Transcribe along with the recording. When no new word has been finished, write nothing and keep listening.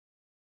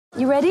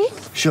You ready?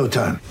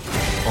 Showtime.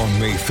 On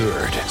May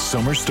 3rd,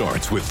 summer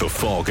starts with The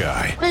Fall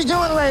Guy. Let's do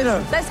it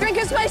later. Let's drink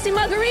a spicy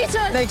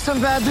margarita. Make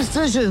some bad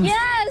decisions.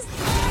 Yes!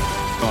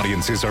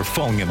 Audiences are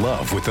falling in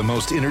love with the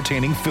most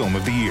entertaining film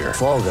of the year.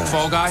 Fall Guy.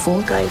 Fall Guy.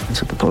 Fall Guy.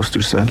 That's what the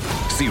poster said.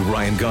 See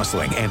Ryan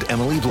Gosling and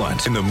Emily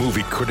Blunt in the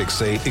movie critics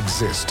say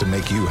exists to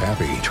make you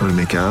happy. Trying to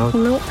make it out?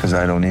 Nope. Because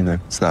I don't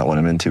either. It's not what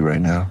I'm into right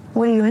now.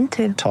 What are you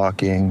into?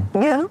 Talking.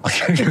 Yeah.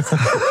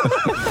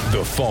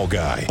 The Fall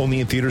Guy.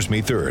 Only in theaters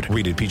May 3rd.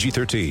 Rated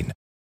PG-13.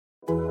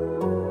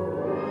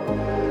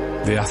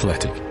 The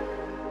Athletic.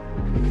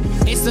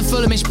 It's the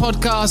Fulhamish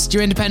podcast,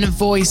 your independent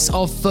voice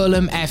of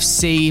Fulham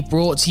FC,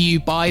 brought to you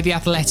by The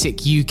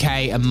Athletic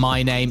UK, and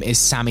my name is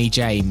Sammy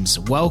James.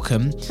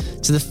 Welcome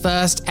to the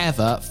first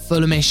ever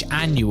Fulhamish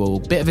annual.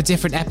 Bit of a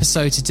different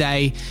episode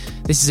today.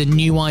 This is a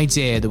new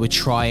idea that we're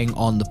trying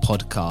on the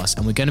podcast,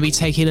 and we're going to be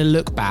taking a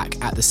look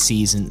back at the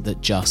season that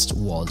just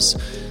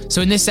was.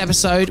 So in this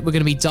episode, we're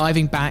going to be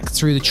diving back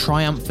through the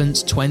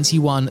triumphant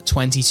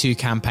 21-22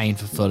 campaign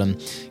for Fulham,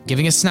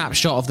 giving a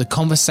snapshot of the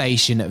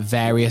conversation at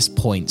various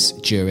points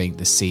during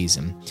the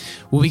season.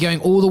 We'll be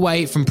going all the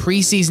way from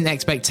pre-season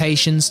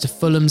expectations to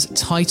Fulham's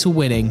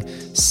title-winning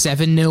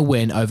 7-0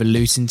 win over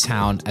Luton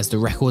Town as the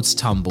records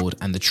tumbled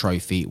and the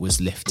trophy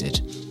was lifted.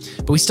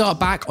 But we start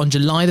back on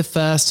July the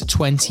 1st,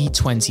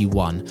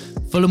 2021.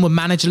 Fulham were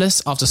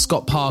managerless after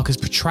Scott Parker's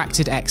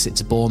protracted exit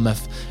to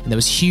Bournemouth, and there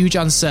was huge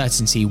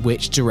uncertainty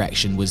which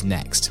direction was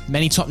next.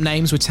 Many top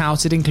names were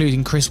touted,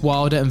 including Chris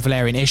Wilder and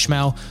Valérien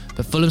Ismaël,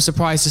 but Fulham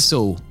surprised us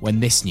all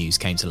when this news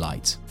came to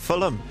light.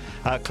 Fulham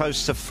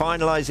close to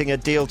finalising a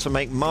deal to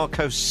make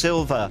Marco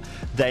Silva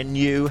their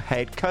new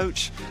head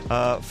coach.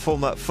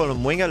 Former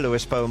Fulham winger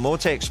Luis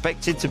Boamorte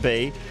expected to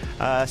be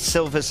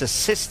Silva's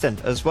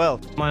assistant as well.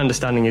 My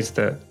understanding is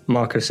that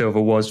Marco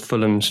Silva was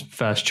Fulham's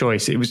first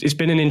choice. It's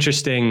been an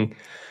interesting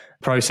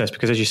process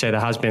because, as you say, there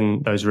has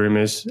been those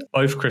rumours.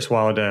 Both Chris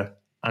Wilder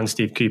and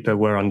Steve Cooper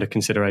were under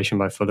consideration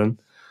by Fulham.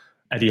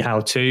 Eddie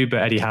Howe too,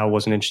 but Eddie Howe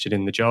wasn't interested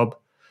in the job.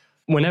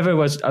 Whenever I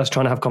was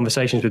trying to have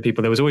conversations with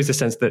people, there was always the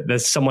sense that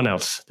there's someone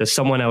else. There's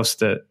someone else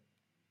that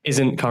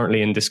isn't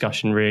currently in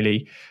discussion,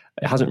 really.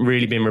 It hasn't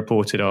really been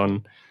reported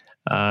on.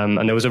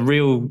 And there was a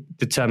real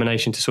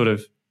determination to sort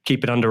of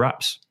keep it under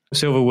wraps.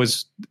 Silva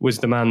was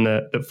the man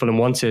that Fulham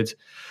wanted.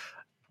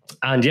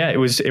 And yeah, it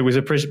was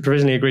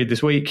provisionally agreed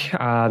this week.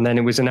 And then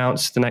it was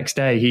announced the next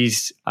day.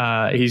 He's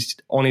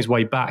on his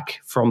way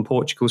back from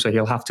Portugal, so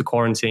he'll have to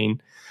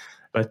quarantine.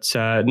 But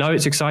no,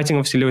 it's exciting.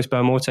 Obviously, Luis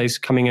Boamorte is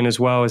coming in as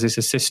well as his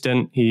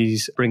assistant.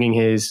 He's bringing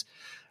his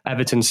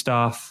Everton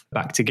staff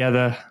back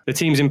together. The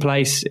team's in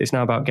place. It's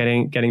now about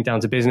getting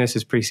down to business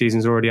as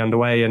pre-season's already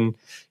underway, and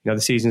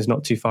the season's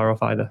not too far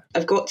off either.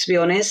 I've got to be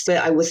honest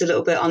that I was a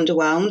little bit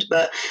underwhelmed,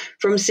 but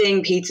from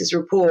seeing Peter's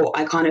report,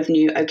 I kind of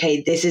knew,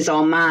 okay, this is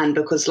our man,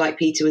 because like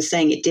Peter was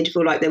saying, it did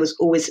feel like there was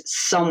always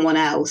someone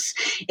else.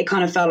 It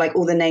kind of felt like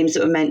all the names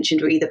that were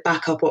mentioned were either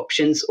backup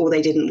options or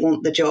they didn't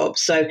want the job.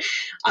 So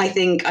I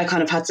think I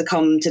kind of had to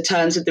come to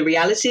terms with the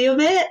reality of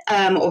it.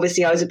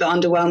 Obviously, I was a bit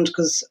underwhelmed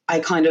because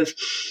I kind of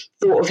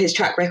thought of his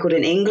track record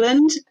in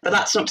England, but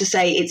that's not to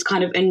say it's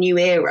kind of a new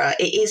era.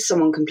 It is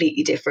someone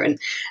completely different.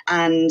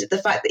 And the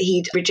fact that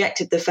he'd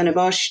rejected the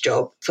Fenerbahce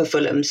job for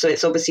Fulham, so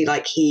it's obviously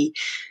like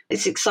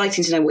it's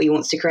exciting to know what he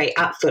wants to create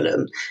at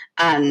Fulham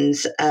and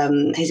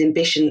his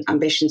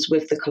ambitions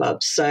with the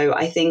club. So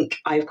I think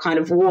I've kind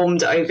of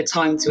warmed over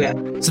time to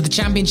it. So the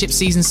Championship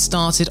season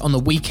started on the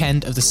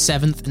weekend of the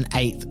 7th and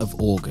 8th of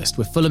August,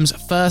 with Fulham's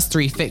first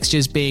three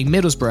fixtures being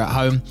Middlesbrough at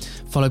home,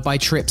 followed by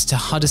trips to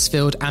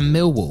Huddersfield and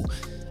Millwall.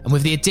 And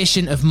with the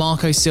addition of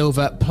Marco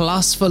Silva,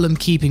 plus Fulham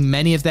keeping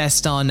many of their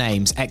star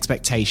names,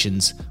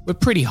 expectations were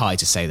pretty high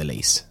to say the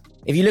least.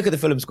 If you look at the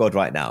Fulham squad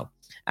right now,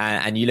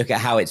 and you look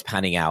at how it's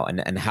panning out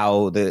and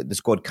how the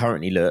squad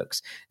currently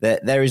looks,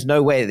 that there is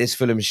no way that this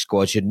Fulham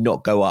squad should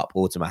not go up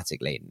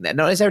automatically. Not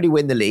necessarily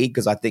win the league,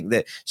 because I think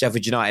that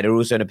Sheffield United are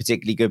also in a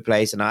particularly good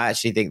place, and I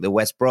actually think that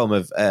West Brom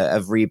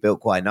have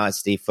rebuilt quite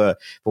nicely for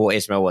what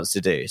Ismaël wants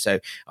to do. So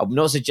I'm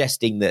not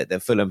suggesting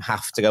that Fulham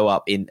have to go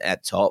up in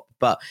at top,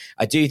 but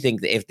I do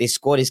think that if this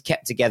squad is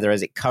kept together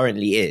as it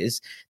currently is,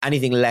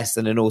 anything less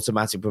than an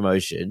automatic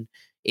promotion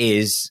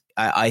is,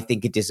 I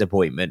think, a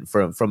disappointment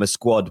from a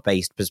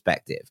squad-based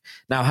perspective.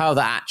 Now, how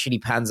that actually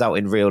pans out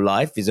in real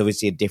life is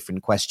obviously a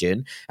different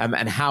question,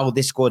 and how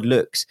this squad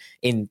looks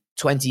in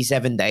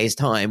 27 days'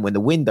 time when the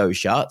window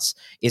shuts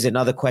is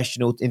another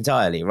question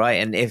entirely,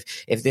 right? And if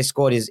this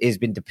squad is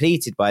been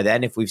depleted by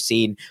then, if we've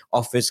seen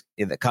offers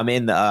that come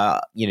in that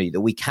are,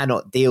 that we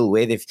cannot deal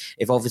with,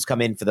 if offers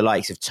come in for the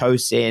likes of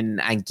Tosin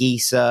and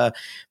Gisa,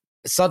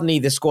 suddenly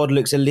the squad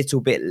looks a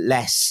little bit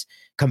less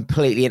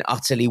completely and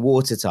utterly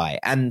watertight.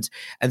 And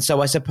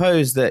so I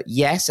suppose that,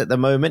 yes, at the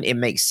moment, it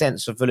makes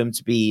sense for Fulham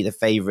to be the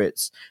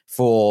favourites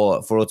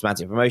for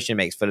automatic promotion. It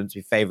makes Fulham to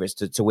be favourites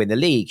to win the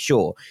league,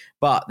 sure.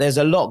 But there's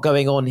a lot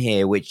going on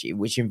here which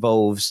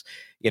involves,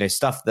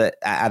 stuff that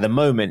at the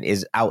moment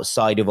is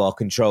outside of our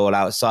control,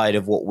 outside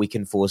of what we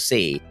can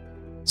foresee.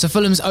 So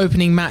Fulham's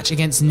opening match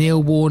against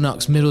Neil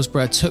Warnock's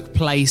Middlesbrough took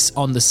place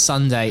on the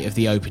Sunday of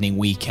the opening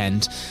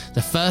weekend.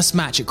 The first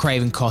match at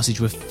Craven Cottage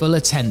with full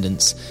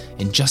attendance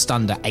in just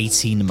under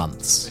 18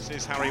 months. This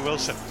is Harry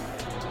Wilson.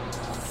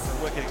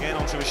 Working again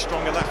onto his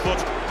stronger left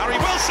foot. Harry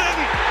Wilson!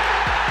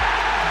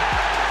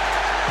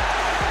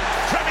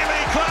 Premier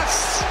League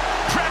class!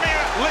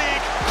 Premier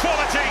League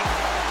quality!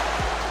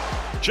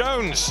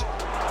 Jones.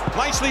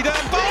 Nicely done.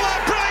 Bowler,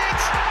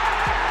 brilliant!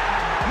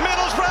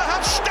 Middlesbrough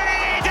have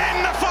stayed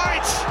in the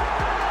fight!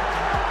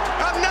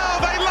 And now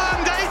they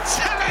land a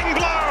telling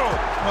blow!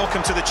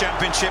 Welcome to the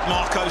Championship,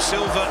 Marco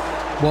Silva.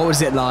 What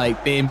was it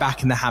like being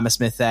back in the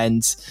Hammersmith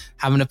end,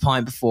 having a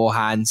pint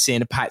beforehand,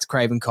 seeing a packed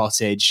Craven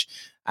Cottage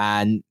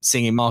and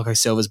singing Marco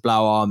Silva's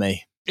Blow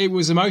Army? It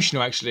was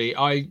emotional, actually.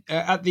 I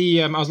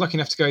was lucky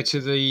enough to go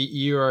to the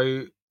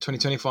Euro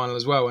 2020 final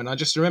as well, and I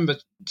just remember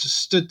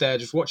just stood there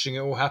just watching it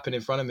all happen in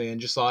front of me and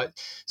just like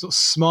sort of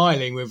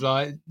smiling with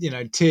like, you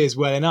know, tears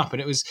welling up.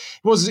 And it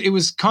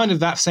was kind of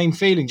that same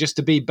feeling just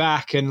to be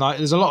back, and like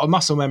there's a lot of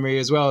muscle memory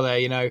as well there.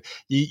 You know,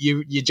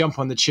 you jump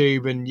on the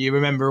tube and you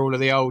remember all of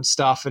the old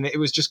stuff, and it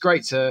was just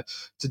great to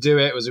do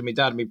it. It was with my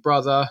dad and my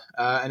brother,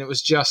 and it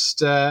was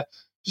just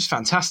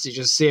fantastic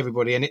just to see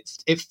everybody. And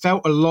it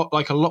felt a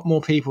lot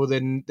more people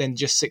than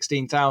just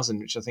 16,000,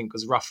 which I think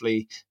was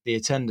roughly the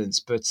attendance.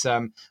 But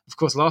of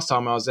course, last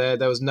time I was there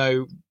was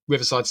no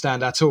Riverside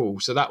stand at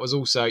all. So that was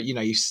also, you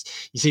know, you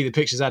see the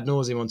pictures ad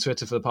nauseum on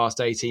Twitter for the past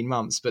 18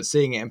 months, but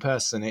seeing it in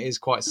person, it is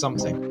quite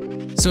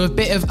something. So a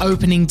bit of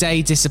opening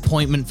day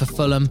disappointment for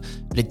Fulham,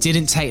 but it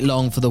didn't take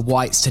long for the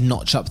Whites to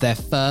notch up their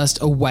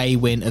first away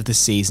win of the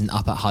season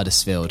up at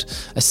Huddersfield,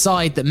 a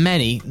side that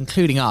many,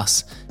 including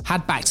us,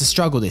 had back to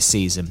struggle this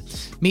season.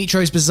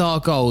 Mitro's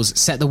bizarre goals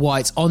set the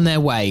Whites on their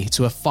way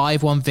to a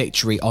 5-1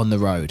 victory on the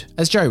road,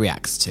 as Joe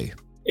reacts to.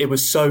 It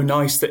was so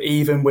nice that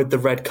even with the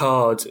red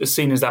card, as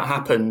soon as that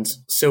happened,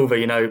 Silva,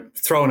 you know,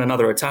 throw on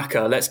another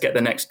attacker, let's get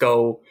the next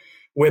goal.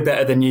 We're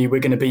better than you,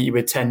 we're going to beat you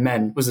with 10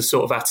 men, was the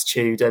sort of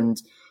attitude.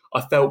 And I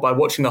felt by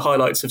watching the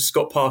highlights of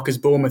Scott Parker's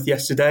Bournemouth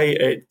yesterday,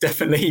 it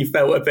definitely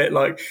felt a bit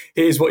like,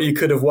 here's what you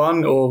could have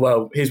won, or,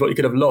 well, here's what you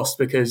could have lost,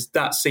 because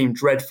that seemed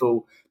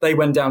dreadful. They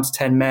went down to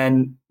 10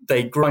 men.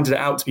 They grinded it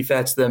out, to be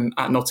fair to them,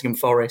 at Nottingham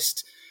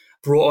Forest.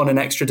 Brought on an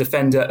extra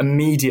defender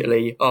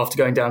immediately after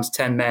going down to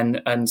 10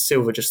 men, and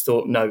Silva just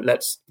thought, no,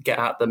 let's get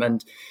at them.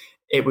 And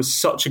it was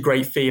such a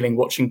great feeling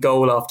watching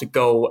goal after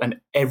goal,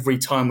 and every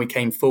time we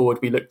came forward,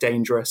 we looked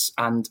dangerous.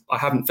 And I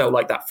haven't felt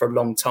like that for a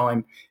long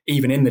time,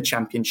 even in the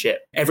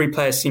Championship. Every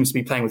player seems to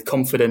be playing with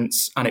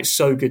confidence, and it's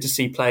so good to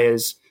see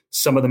players,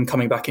 some of them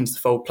coming back into the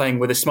fold, playing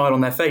with a smile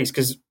on their face,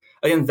 because at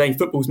the end of the day,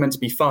 football's meant to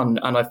be fun.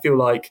 And I feel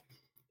like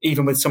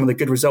even with some of the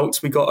good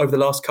results we got over the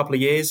last couple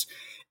of years,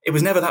 it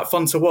was never that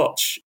fun to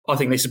watch. I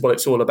think this is what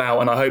it's all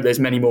about, and I hope there's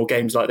many more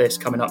games like this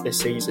coming up this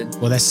season.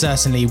 Well, there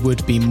certainly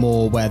would be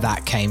more where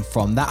that came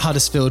from. That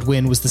Huddersfield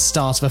win was the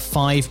start of a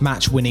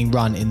 5-match winning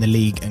run in the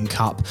League and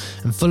Cup,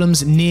 and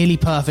Fulham's nearly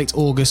perfect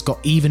August got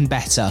even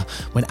better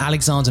when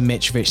Alexander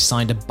Mitrovic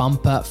signed a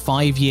bumper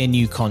 5-year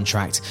new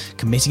contract,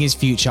 committing his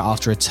future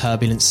after a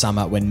turbulent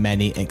summer when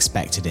many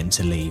expected him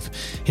to leave.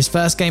 His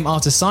first game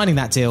after signing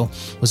that deal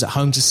was at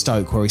home to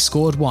Stoke, where he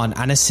scored one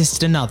and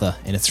assisted another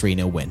in a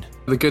 3-0 win.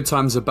 The good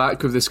times are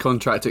back with this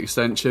contract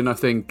extension. I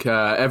think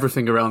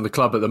everything around the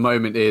club at the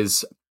moment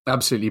is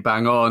absolutely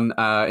bang on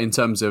in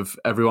terms of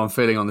everyone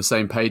feeling on the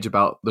same page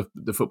about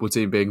the football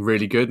team being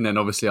really good. And then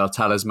obviously our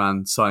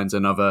talisman signs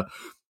another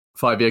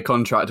 5-year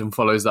contract and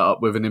follows that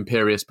up with an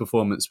imperious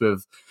performance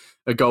with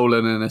a goal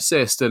and an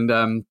assist. And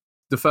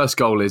the first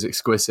goal is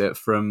exquisite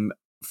from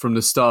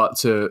the start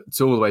to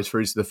all the way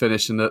through to the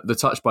finish. And the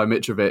touch by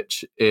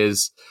Mitrovic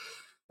is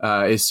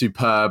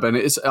superb, and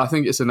I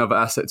think it's another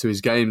asset to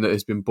his game that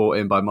has been brought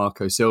in by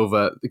Marco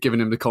Silva, giving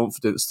him the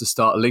confidence to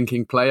start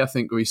linking play. I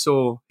think we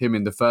saw him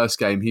in the first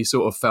game. He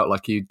sort of felt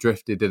like he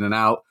drifted in and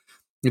out.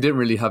 He didn't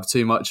really have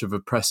too much of a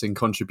pressing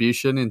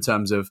contribution in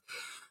terms of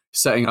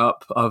setting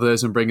up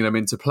others and bringing them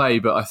into play.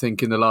 But I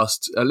think in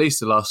at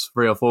least the last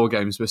 3 or 4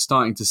 games, we're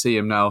starting to see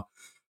him now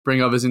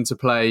bring others into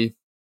play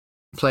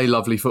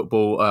lovely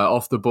football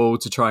off the ball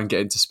to try and get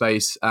into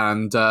space.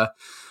 And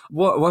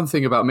one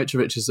thing about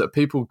Mitrovic is that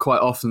people quite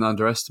often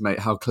underestimate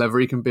how clever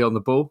he can be on the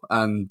ball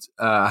and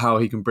how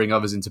he can bring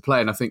others into play.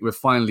 And I think we're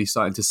finally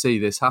starting to see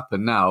this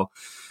happen now.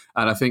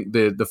 And I think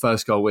the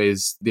first goal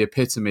is the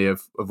epitome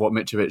of what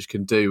Mitrovic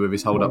can do with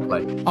his hold-up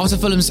play. After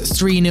Fulham's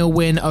 3-0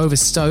 win over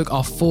Stoke,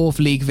 our 4th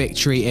league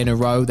victory in a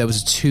row, there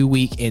was a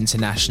 2-week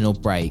international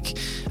break.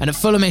 And at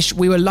Fulhamish,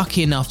 we were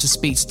lucky enough to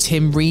speak to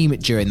Tim Ream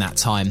during that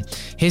time.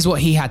 Here's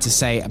what he had to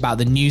say about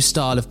the new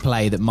style of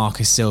play that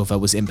Marco Silva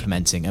was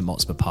implementing at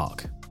Motspur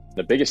Park.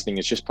 The biggest thing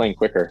is just playing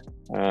quicker.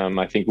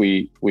 I think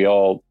we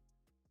all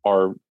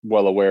are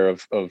well aware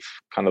of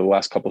kind of the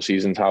last couple of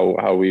seasons,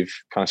 how we've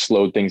kind of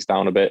slowed things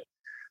down a bit.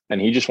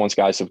 And he just wants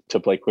guys to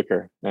play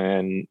quicker.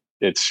 And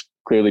it's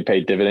clearly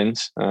paid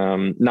dividends.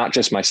 Not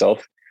just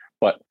myself,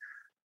 but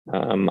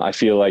I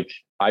feel like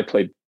I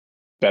played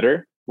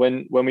better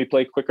when we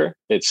play quicker.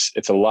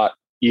 It's a lot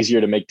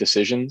easier to make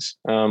decisions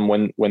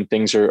when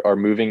things are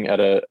moving at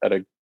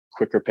a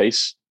quicker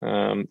pace.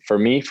 For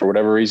me, for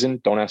whatever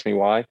reason, don't ask me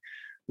why.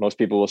 Most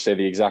people will say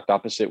the exact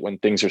opposite. When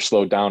things are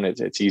slowed down,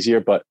 it's easier.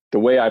 But the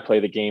way I play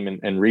the game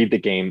and read the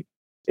game,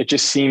 it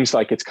just seems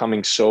like it's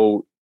coming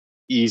so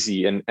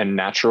easy and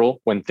natural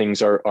when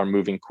things are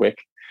moving quick.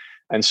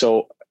 And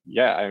so,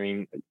 yeah, I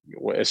mean,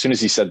 as soon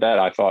as he said that,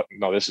 I thought,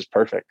 no, this is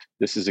perfect.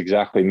 This is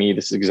exactly me.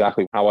 This is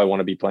exactly how I want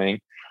to be playing.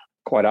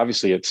 Quite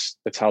obviously, it's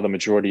how the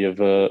majority of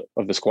the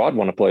squad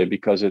want to play,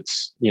 because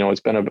it's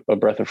been a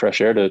breath of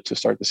fresh air to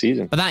start the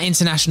season. But that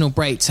international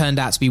break turned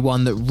out to be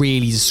one that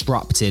really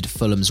disrupted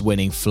Fulham's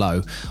winning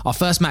flow. Our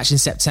first match in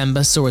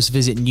September saw us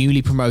visit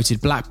newly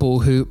promoted Blackpool,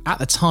 who at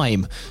the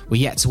time were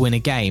yet to win a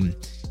game.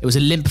 It was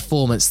a limp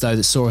performance though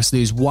that saw us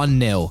lose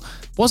 1-0.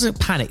 Wasn't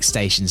panic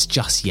stations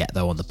just yet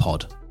though on the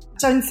pod. I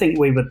don't think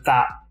we were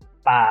that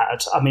bad.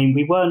 I mean,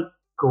 we weren't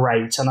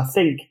great, and I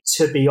think,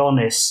 to be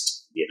honest,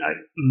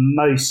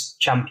 most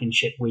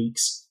championship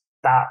weeks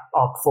that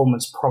our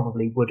performance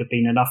probably would have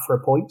been enough for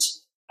a point.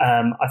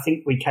 I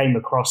think we came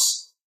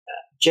across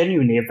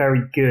genuinely a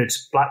very good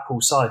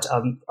Blackpool side.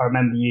 I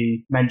remember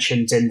you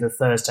mentioned in the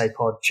Thursday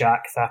pod,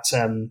 Jack, that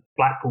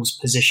Blackpool's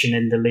position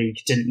in the league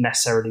didn't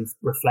necessarily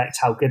reflect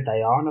how good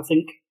they are, and I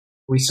think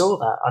we saw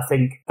that. I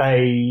think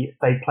they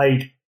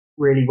played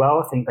really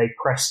well. I think they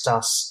pressed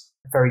us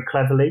very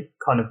cleverly,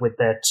 kind of with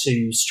their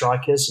two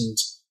strikers, and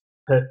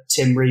put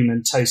Tim Ream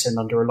and Tosin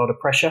under a lot of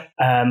pressure.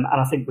 And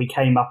I think we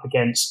came up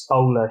against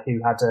Bowler, who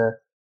had a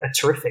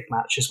terrific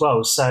match as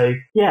well. So,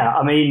 yeah,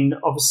 I mean,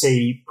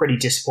 obviously pretty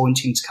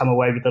disappointing to come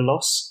away with a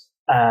loss.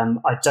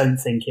 I don't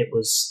think it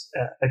was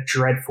a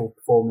dreadful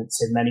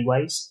performance in many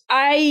ways.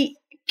 I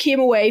came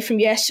away from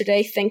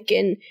yesterday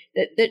thinking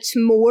that that's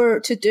more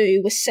to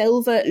do with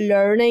Silva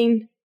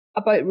learning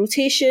about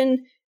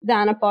rotation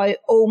than about,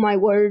 oh my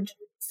word,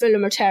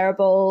 Fulham are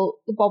terrible,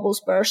 the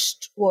bubbles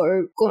burst,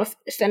 we're going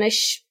to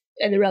finish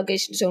in the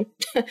relegation zone.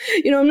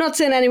 I'm not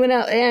saying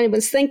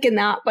anyone's thinking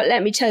that, but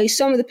let me tell you,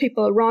 some of the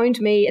people around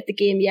me at the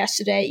game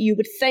yesterday, you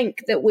would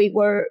think that we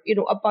were,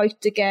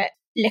 about to get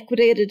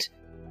liquidated.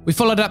 We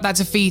followed up that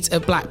defeat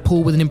at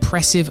Blackpool with an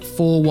impressive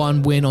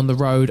 4-1 win on the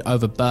road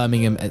over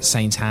Birmingham at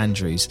St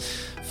Andrews.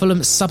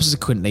 Fulham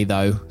subsequently,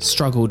 though,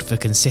 struggled for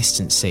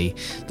consistency.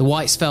 The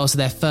Whites fell to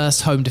their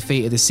first home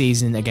defeat of the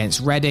season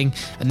against Reading,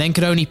 and then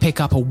could only pick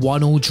up a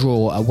 1-1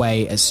 draw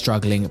away at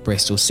struggling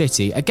Bristol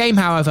City. A game,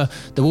 however,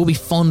 that will be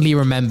fondly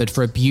remembered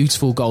for a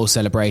beautiful goal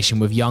celebration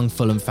with young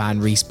Fulham fan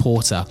Reece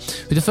Porter,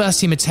 who the first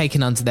team had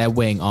taken under their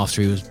wing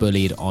after he was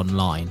bullied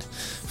online.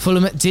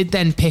 Fulham did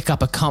then pick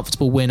up a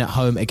comfortable win at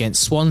home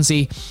against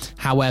Swansea.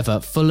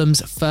 However,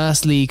 Fulham's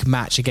first league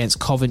match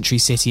against Coventry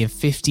City in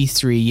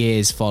 53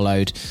 years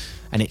followed,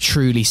 and it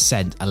truly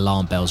sent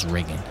alarm bells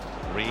ringing.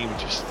 Ream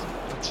just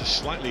to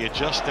slightly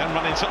adjust, then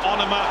run into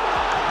Onuma,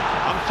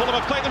 and Fulham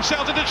have played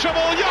themselves into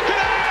trouble. Jokic!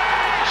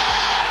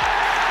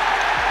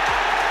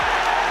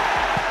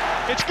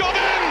 It's gone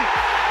in!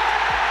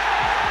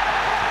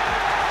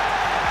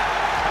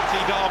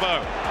 Patti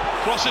Darbo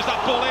crosses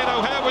that ball in.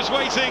 O'Hare was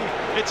waiting.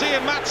 It's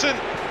Ian Maatsen.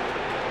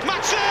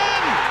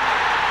 Maatsen!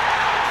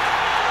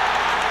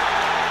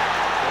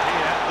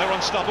 They're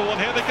unstoppable, and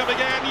here they come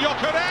again.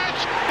 Jokic!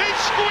 He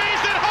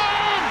squeezed it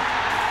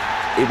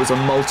home! It was a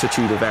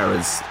multitude of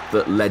errors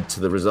that led to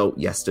the result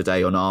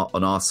yesterday on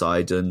our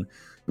side, and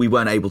we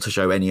weren't able to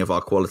show any of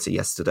our quality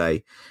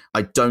yesterday.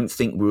 I don't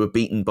think we were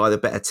beaten by the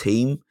better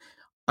team.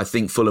 I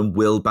think Fulham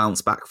will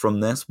bounce back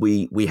from this.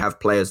 We have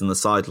players on the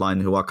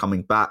sideline who are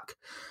coming back.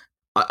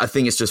 I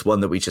think it's just one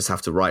that we just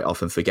have to write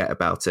off and forget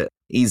about it.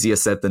 Easier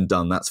said than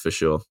done, that's for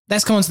sure.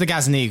 Let's come on to the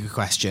Gazzaniga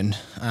question.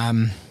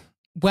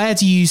 Where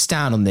do you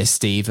stand on this,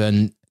 Steve?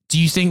 And do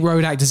you think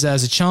Rodak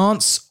deserves a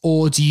chance,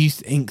 or do you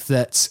think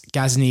that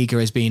Gazzaniga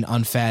has been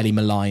unfairly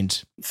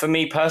maligned? For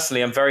me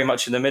personally, I'm very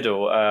much in the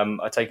middle.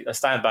 I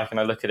stand back and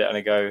I look at it and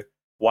I go,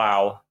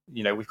 wow,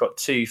 we've got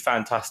two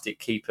fantastic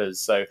keepers.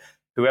 So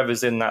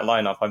whoever's in that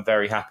lineup, I'm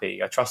very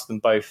happy. I trust them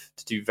both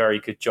to do very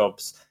good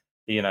jobs,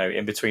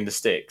 in between the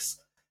sticks.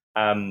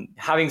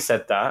 Having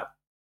said that,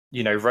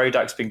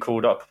 Rodak's been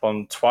called up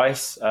upon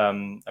twice.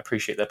 I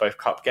appreciate they're both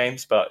cup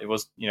games, but it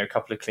was, a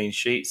couple of clean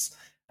sheets,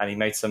 and he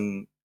made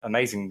some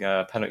amazing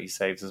penalty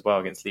saves as well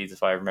against Leeds,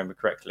 if I remember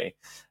correctly.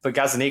 But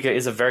Gazzaniga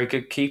is a very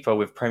good keeper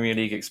with Premier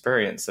League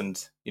experience,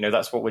 and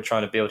that's what we're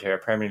trying to build here, a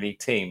Premier League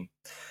team.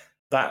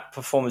 That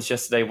performance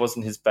yesterday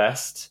wasn't his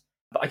best,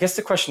 but I guess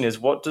the question is,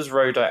 what does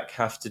Rodak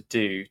have to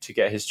do to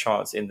get his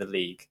chance in the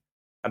league?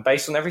 And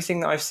based on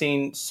everything that I've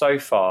seen so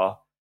far,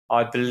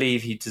 I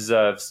believe he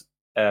deserves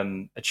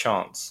a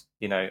chance.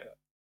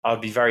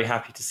 I'd be very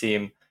happy to see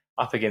him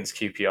up against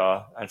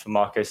QPR, and for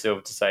Marco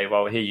Silva to say,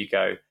 well, here you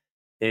go.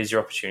 here's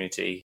your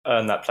opportunity,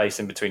 earn that place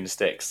in between the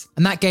sticks.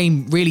 And that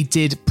game really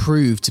did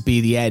prove to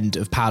be the end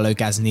of Paulo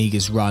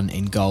Gazaniga's run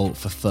in goal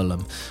for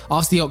Fulham.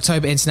 After the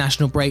October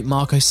international break,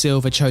 Marco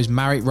Silva chose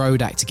Marek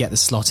Rodak to get the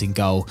slot in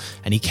goal,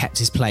 and he kept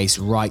his place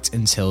right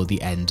until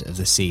the end of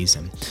the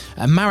season.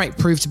 And Marek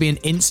proved to be an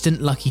instant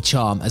lucky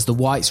charm as the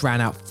Whites ran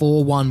out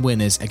 4-1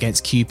 winners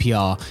against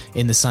QPR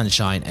in the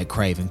sunshine at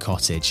Craven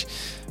Cottage.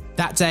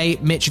 That day,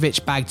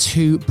 Mitrovic bagged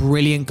 2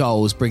 brilliant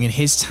goals, bringing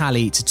his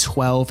tally to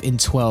 12 in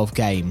 12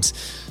 games.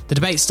 The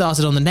debate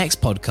started on the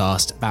next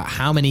podcast about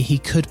how many he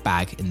could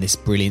bag in this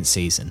brilliant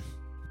season.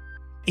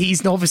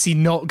 He's obviously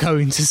not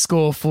going to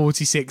score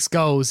 46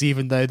 goals,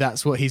 even though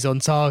that's what he's on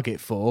target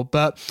for.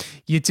 But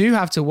you do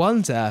have to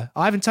wonder.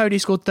 Ivan Toney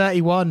scored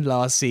 31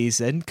 last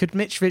season. Could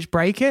Mitrovic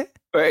break it?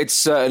 It's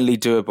certainly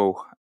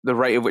doable. The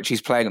rate at which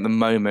he's playing at the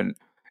moment,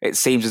 it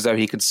seems as though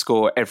he could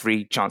score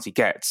every chance he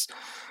gets.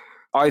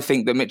 I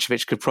think that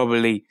Mitrovic could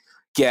probably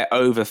get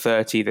over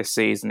 30 this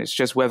season. It's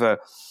just whether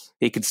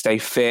he could stay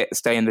fit,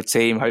 stay in the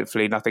team.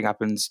 Hopefully nothing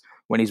happens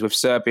when he's with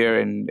Serbia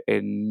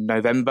in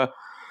November.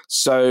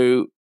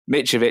 So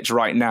Mitrovic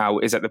right now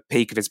is at the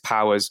peak of his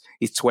powers.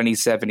 He's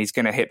 27. He's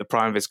going to hit the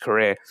prime of his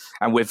career.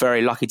 And we're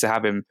very lucky to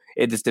have him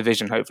in this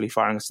division, hopefully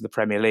firing us to the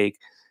Premier League.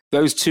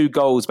 Those 2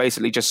 goals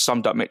basically just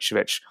summed up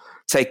Mitrovic,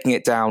 taking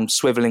it down,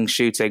 swivelling,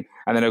 shooting,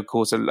 and then, of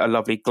course, a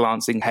lovely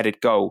glancing headed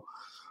goal.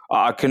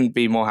 I couldn't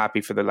be more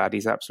happy for the lad.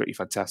 He's absolutely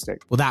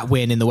fantastic. Well, that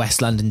win in the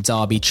West London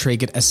derby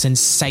triggered a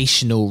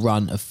sensational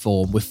run of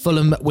form, with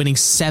Fulham winning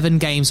 7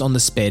 games on the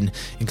spin,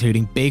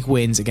 including big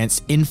wins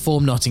against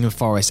in-form Nottingham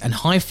Forest and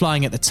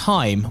high-flying at the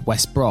time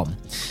West Brom.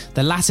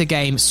 The latter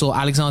game saw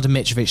Alexander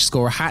Mitrovic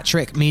score a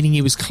hat-trick, meaning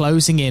he was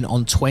closing in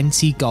on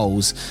 20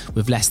 goals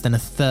with less than a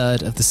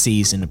third of the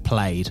season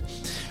played.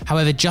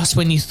 However, just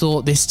when you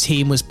thought this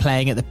team was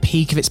playing at the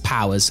peak of its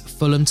powers,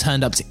 Fulham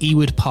turned up to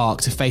Ewood Park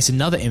to face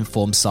another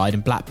in-form side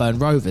in Blackburn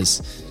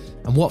Rovers.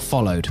 And what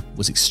followed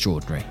was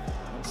extraordinary.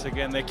 Once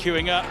again, they're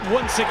queuing up.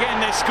 Once again,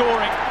 they're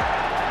scoring.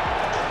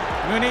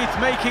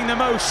 Muniz making the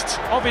most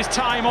of his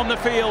time on the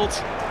field.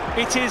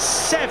 It is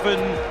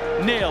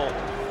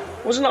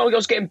 7-0. Wasn't like I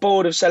was getting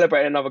bored of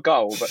celebrating another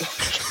goal, but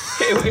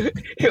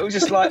it was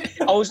just like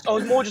I was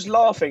more just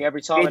laughing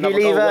every time. Did you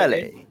leave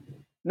early?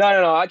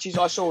 No. Actually,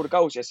 I saw all the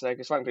goals yesterday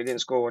because frankly,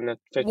 didn't score in the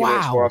 50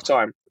 minutes before half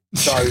time.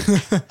 So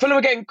Fulham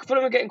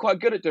are getting quite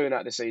good at doing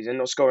that this season,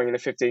 not scoring in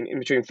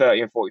between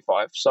 30 and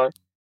 45. So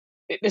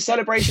the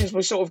celebrations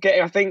were sort of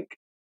getting, I think,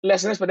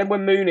 less and less. But then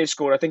when Muniz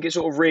scored, I think it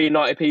sort of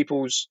reignited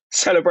people's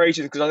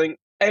celebrations because I think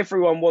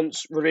everyone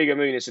wants Rodrigo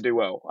Muniz to do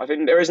well. I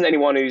think there isn't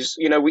anyone who's,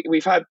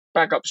 we've had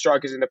backup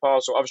strikers in the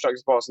past or other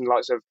strikers in the past, in the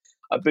likes of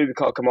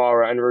Boubacar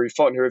Kamara and Rui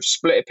Fonte, who have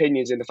split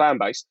opinions in the fan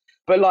base.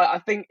 But I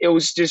think it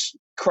was just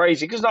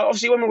crazy because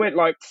obviously when we went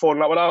 4,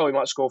 we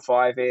might score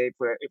 5 here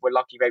if we're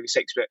lucky, maybe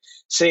 6. But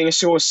seeing a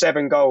score of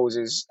 7 goals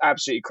is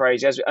absolutely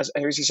crazy. As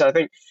he said, I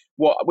think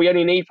what we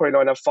only need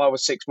probably 5 or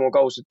 6 more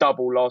goals to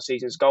double last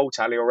season's goal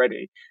tally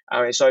already.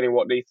 And it's only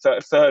the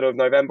 3rd of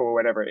November or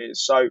whenever it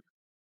is. So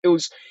it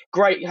was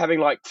great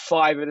having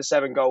 5 of the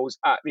 7 goals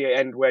at the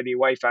end where the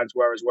away fans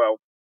were as well.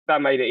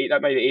 That made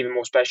it even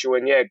more special.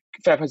 And yeah,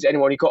 fair play to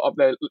anyone who got up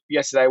there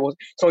yesterday.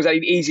 It's always the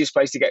easiest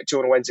place to get to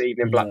on a Wednesday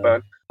evening in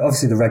Blackburn.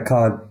 Obviously, the red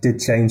card did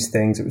change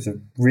things. It was a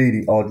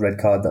really odd red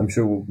card that I'm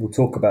sure we'll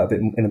talk about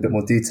in a bit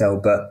more detail.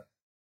 But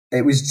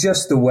it was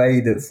just the way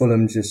that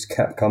Fulham just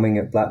kept coming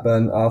at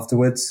Blackburn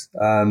afterwards.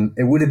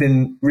 It would have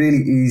been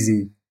really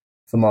easy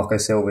for Marco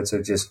Silva to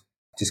have just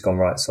gone,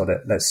 right, sod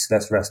it.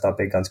 Let's rest our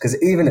big guns.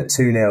 Because even at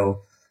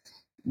 2-0,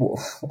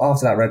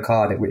 after that red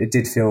card, it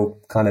did feel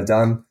kind of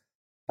done.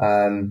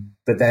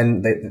 But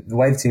then the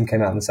way the team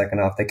came out in the second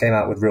half, they came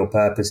out with real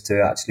purpose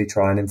to actually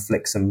try and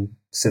inflict some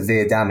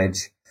severe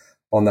damage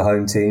on the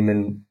home team.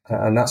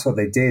 And that's what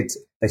they did.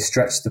 They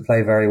stretched the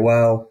play very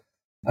well.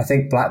 I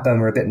think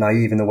Blackburn were a bit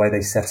naive in the way they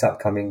set up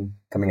coming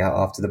out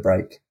after the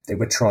break. They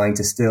were trying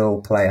to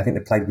still play. I think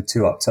they played with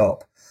 2 up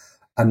top.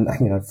 And,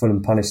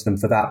 Fulham punished them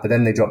for that. But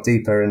then they dropped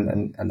deeper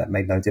and that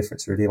made no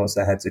difference, really. Once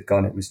their heads had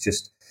gone, it was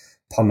just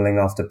pummeling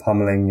after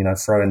pummeling,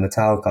 throw in the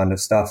towel kind of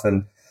stuff.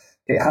 And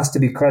it has to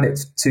be credit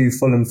to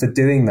Fulham for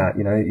doing that,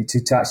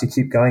 to actually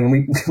keep going.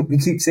 And we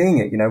keep seeing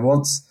it,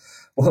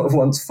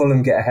 once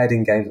Fulham get ahead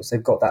in games, once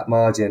they've got that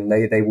margin,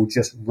 they will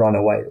just run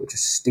away. They will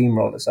just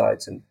steamroll the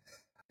sides. And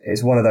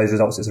it's one of those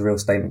results that's a real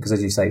statement because,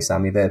 as you say,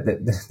 Sammy, they're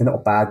not a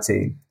bad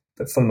team.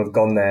 But Fulham have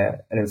gone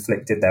there and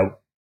inflicted their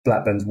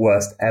Blackburn's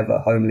worst ever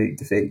home league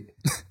defeat,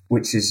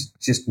 which is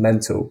just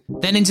mental.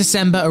 Then in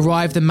December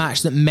arrived the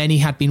match that many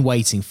had been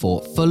waiting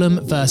for, Fulham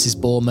versus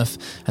Bournemouth,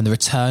 and the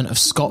return of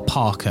Scott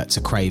Parker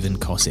to Craven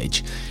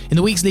Cottage. In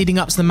the weeks leading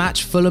up to the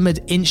match, Fulham had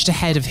inched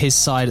ahead of his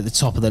side at the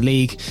top of the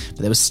league,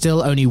 but there was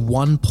still only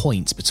 1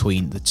 point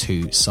between the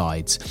two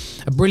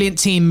sides. A brilliant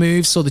team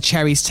move saw the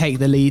Cherries take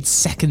the lead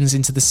seconds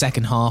into the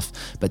second half,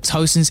 but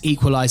Tosin's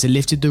equaliser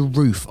lifted the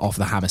roof off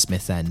the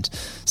Hammersmith end.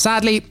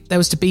 Sadly, there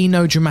was to be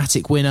no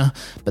dramatic winner,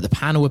 but the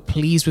panel were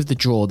pleased with the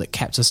draw that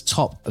kept us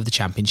top of the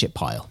championship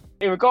pile.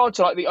 In regard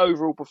to the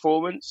overall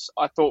performance,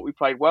 I thought we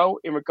played well.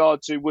 In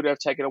regard to would have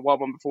taken a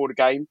 1-1 before the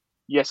game,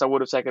 yes, I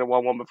would have taken a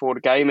 1-1 before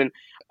the game. And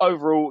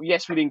overall,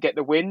 yes, we didn't get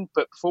the win,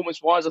 but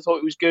performance-wise, I thought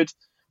it was good.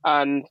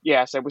 And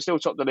yeah, so we're still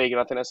top of the league, and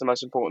I think that's the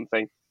most important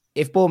thing.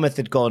 If Bournemouth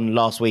had gone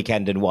last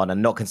weekend and won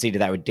and not conceded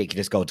that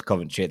ridiculous goal to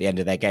Coventry at the end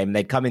of their game,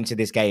 they'd come into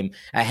this game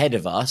ahead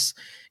of us,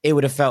 it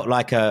would have felt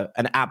like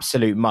an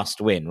absolute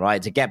must win,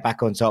 right? To get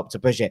back on top, to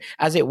push it.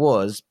 As it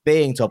was,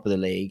 being top of the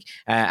league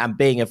and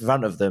being in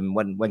front of them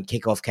when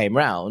kickoff came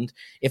round,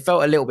 it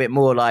felt a little bit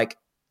more like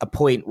a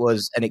point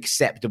was an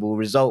acceptable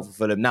result for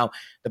Fulham. Now,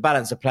 the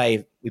balance of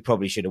play, we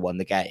probably should have won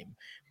the game.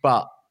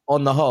 But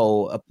on the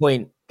whole, a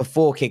point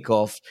before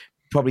kickoff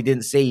probably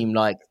didn't seem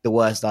like the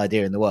worst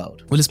idea in the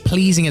world. Well, as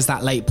pleasing as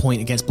that late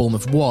point against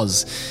Bournemouth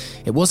was,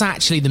 it was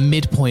actually the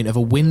midpoint of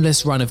a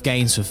winless run of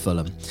games for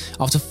Fulham.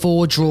 After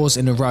 4 draws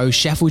in a row,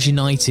 Sheffield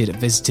United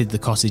visited the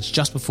Cottage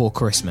just before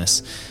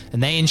Christmas,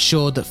 and they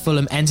ensured that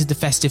Fulham entered the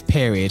festive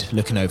period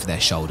looking over their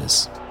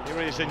shoulders.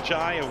 Here is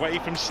Njai away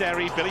from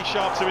Seri, Billy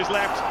Sharp to his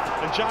left,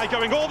 Njai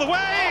going all the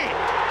way!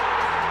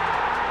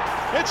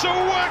 It's a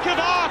work of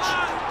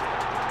art!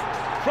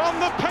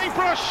 From the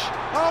paintbrush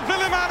of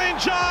Iliman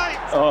Njai.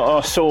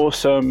 I saw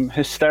some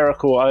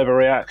hysterical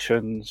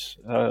overreactions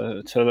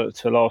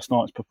to last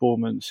night's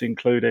performance,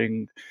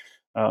 including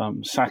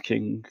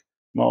sacking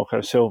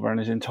Marco Silva and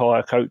his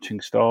entire coaching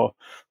staff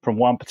from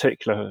one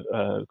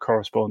particular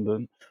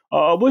correspondent.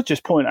 I would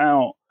just point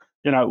out,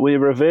 we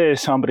revere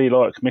somebody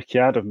like Mickey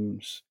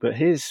Adams, but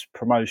his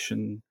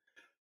promotion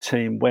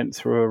team went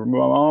through a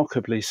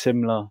remarkably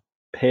similar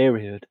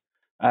period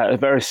at a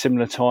very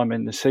similar time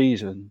in the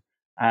season,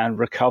 and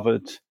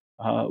recovered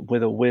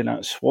with a win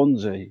at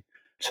Swansea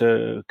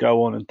to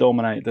go on and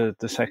dominate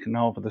the second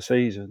half of the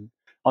season.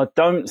 I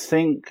don't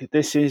think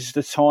this is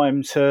the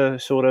time to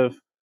sort of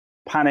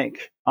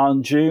panic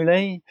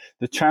unduly.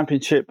 The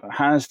Championship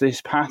has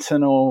this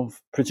pattern of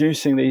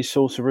producing these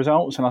sorts of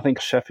results, and I think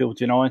Sheffield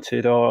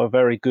United are a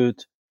very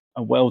good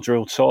and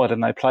well-drilled side,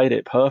 and they played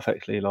it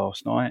perfectly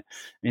last night.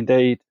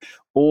 Indeed,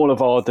 all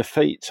of our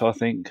defeats, I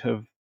think,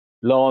 have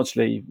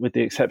largely, with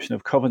the exception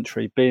of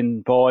Coventry,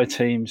 been by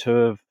teams who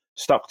have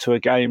stuck to a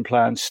game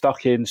plan,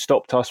 stopped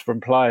us from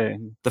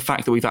playing. The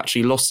fact that we've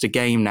actually lost a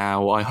game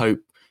now, I hope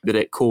that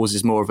it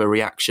causes more of a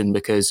reaction,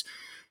 because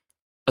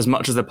as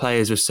much as the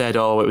players have said, it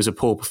was a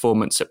poor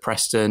performance at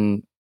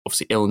Preston,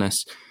 obviously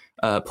illness,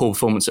 poor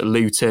performance at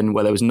Luton,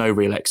 where there was no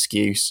real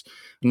excuse,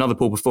 another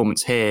poor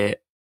performance here,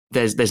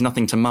 there's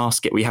nothing to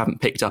mask it. We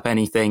haven't picked up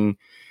anything.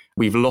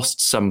 We've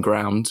lost some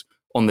ground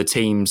on the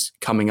teams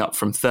coming up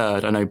from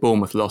third. I know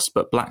Bournemouth lost,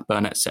 but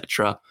Blackburn,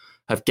 etc.,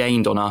 have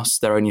gained on us.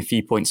 They're only a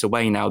few points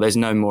away now. There's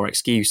no more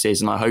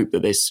excuses, and I hope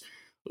that this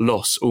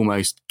loss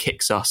almost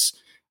kicks us,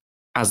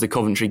 as the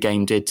Coventry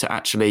game did, to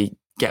actually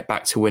get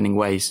back to winning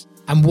ways.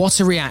 And what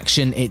a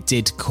reaction it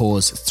did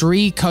cause.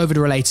 3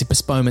 COVID-related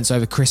postponements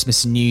over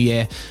Christmas and New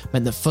Year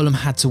meant that Fulham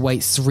had to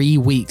wait 3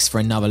 weeks for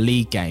another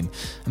league game.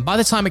 And by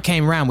the time it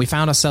came around, we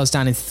found ourselves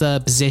down in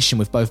 3rd position,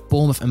 with both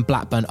Bournemouth and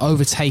Blackburn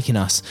overtaking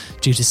us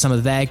due to some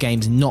of their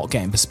games not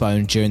getting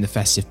postponed during the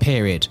festive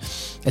period.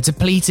 A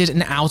depleted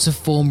and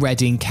out-of-form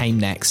Reading came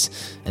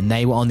next, and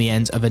they were on the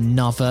end of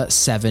another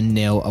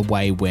 7-0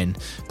 away win,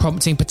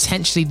 prompting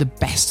potentially the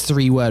best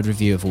 3-word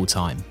review of all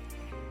time.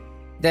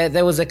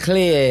 There was a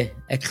clear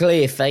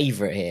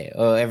favourite here,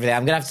 or everything.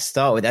 I'm gonna have to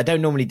start with. I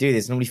don't normally do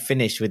this. I normally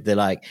finish with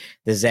the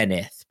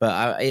Zenith,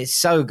 but it's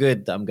so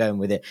good that I'm going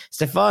with it.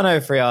 Stefano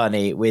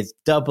Friani with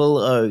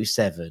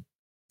 007.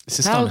 It's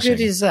astonishing. How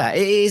good is that?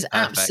 It is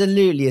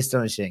absolutely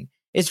astonishing.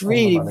 It's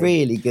really,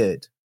 really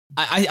good.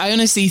 I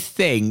honestly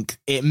think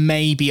it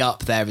may be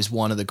up there as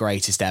one of the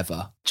greatest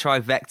ever.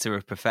 Trivecta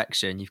of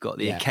perfection. You've got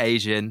the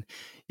occasion,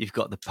 you've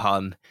got the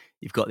pun,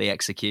 you've got the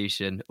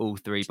execution. All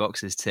 3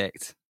 boxes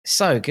ticked.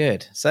 So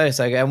good, so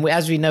good. And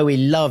as we know, we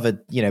love a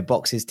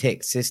boxes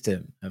ticked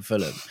system at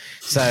Fulham.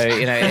 So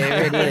it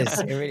really is.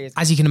 It really is.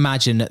 As you can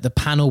imagine, the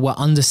panel were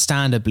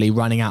understandably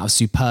running out of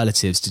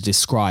superlatives to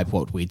describe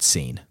what we'd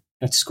seen.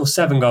 To score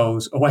 7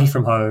 goals away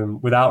from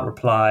home without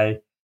reply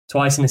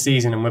twice in a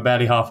season, and we're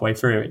barely halfway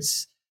through.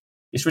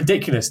 It's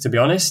ridiculous, to be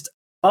honest.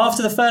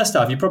 After the first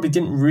half, you probably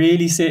didn't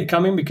really see it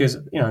coming, because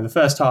the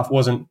first half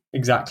wasn't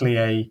exactly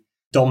a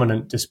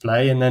dominant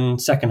display, and then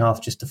second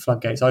half, just the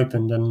floodgates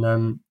opened,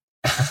 and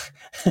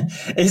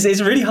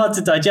it's really hard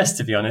to digest,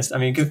 to be honest. I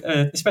mean,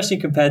 especially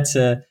compared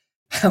to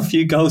how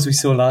few goals we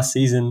saw last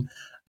season,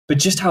 but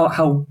just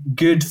how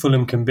good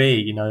Fulham can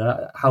be.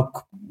 How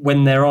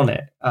when they're on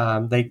it,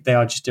 they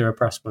are just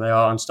irrepressible. They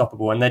are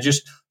unstoppable, and they're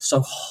just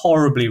so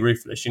horribly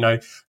ruthless.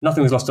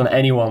 Nothing was lost on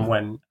anyone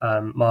when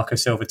Marco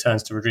Silva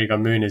turns to Rodrigo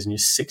Muniz and you're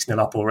 6-0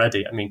 up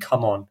already. I mean,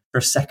 come on, for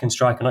a second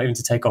striker, not even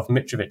to take off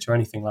Mitrovic or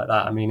anything like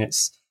that. I mean,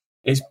 it's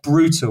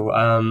brutal,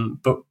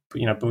 but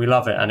we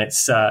love it, and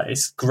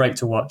it's great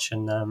to watch.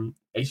 And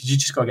you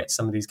just got to get to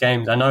some of these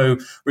games. I know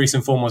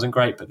recent form wasn't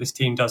great, but this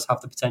team does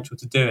have the potential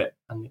to do it,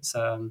 and it's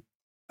an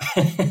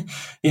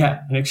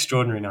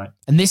extraordinary night.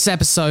 And this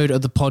episode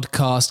of the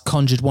podcast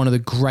conjured one of the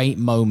great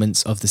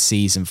moments of the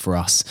season for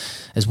us,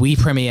 as we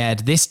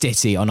premiered this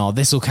ditty on our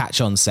This'll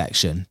Catch On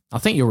section. I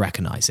think you'll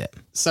recognise it.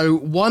 So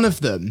one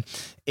of them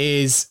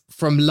is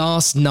from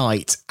last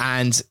night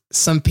and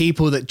some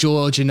people that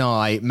George and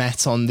I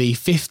met on the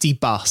 50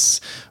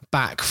 bus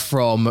back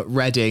from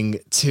Reading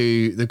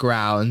to the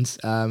ground.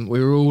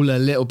 We were all a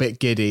little bit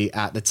giddy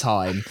at the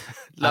time.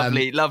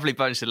 Lovely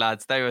bunch of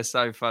lads. They were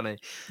so funny.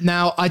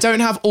 Now, I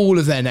don't have all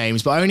of their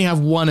names, but I only have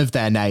one of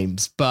their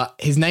names. But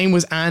his name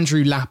was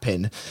Andrew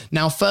Lappin.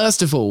 Now,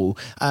 first of all,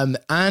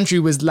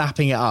 Andrew was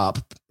lapping it up.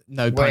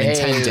 No pun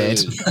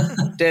intended.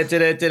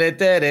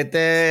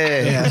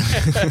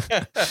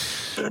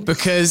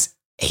 Because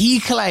he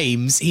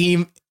claims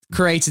he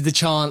created the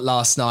chant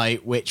last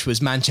night, which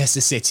was Manchester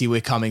City,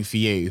 we're coming for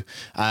you.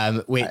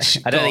 Which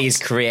I don't think he's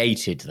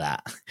created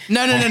that.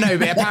 No.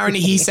 But apparently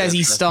he says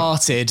he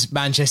started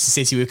Manchester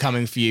City, we're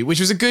coming for you,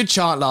 which was a good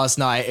chant last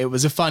night. It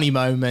was a funny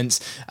moment.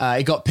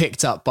 It got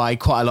picked up by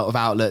quite a lot of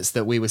outlets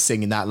that we were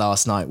singing that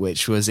last night,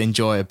 which was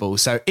enjoyable.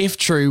 So if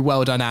true,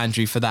 well done,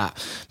 Andrew, for that.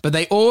 But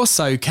they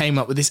also came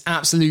up with this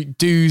absolute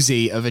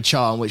doozy of a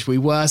chant, which we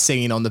were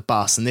singing on the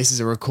bus. And this is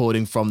a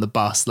recording from the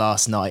bus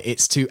last night.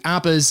 It's to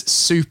ABBA's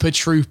Super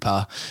Trooper.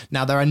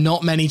 Now, there are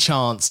not many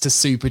chants to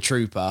Super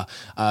Trooper,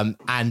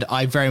 and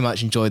I very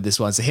much enjoyed this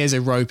one. So here's a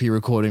ropey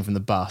recording from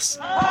the bus.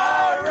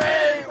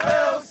 Harry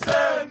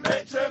Wilson,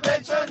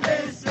 Mitrovic and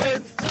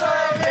Neeskins,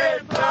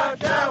 playing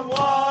black and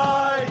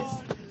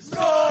white,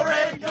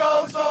 scoring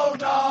goals all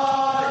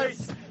night,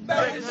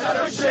 making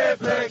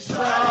Championship look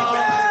strong.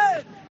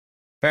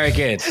 Very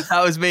good.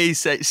 That was me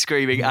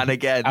screaming, and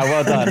again. Oh,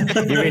 well done.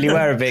 You really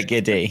were a bit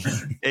giddy.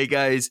 It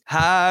goes,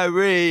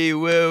 Harry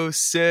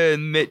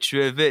Wilson,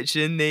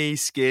 Mitrovic and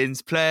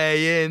Neeskins,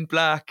 playing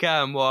black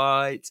and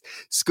white,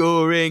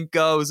 scoring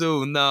goals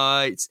all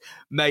night,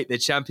 make the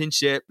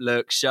Championship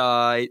look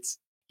shite.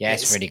 Yeah,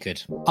 it's really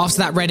good. After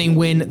that Reading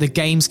win, the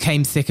games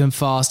came thick and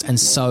fast, and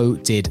so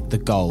did the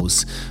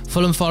goals.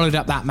 Fulham followed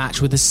up that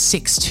match with a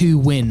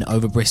 6-2 win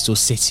over Bristol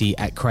City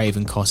at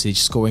Craven Cottage,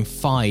 scoring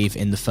 5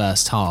 in the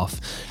first half.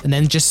 And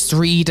then just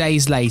 3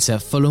 days later,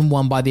 Fulham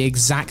won by the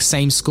exact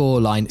same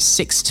scoreline,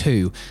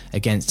 6-2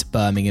 against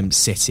Birmingham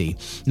City.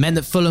 It meant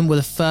that Fulham were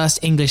the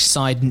first English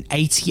side in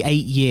 88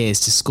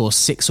 years to score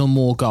 6 or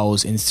more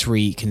goals in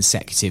 3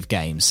 consecutive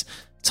games.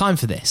 Time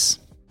for this.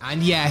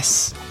 And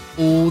yes,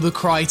 all the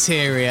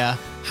criteria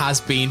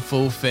has been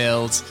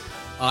fulfilled.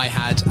 I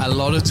had a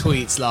lot of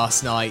tweets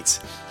last night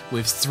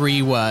with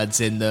 3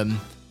 words in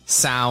them.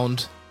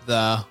 Sound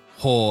the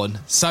horn.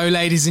 So,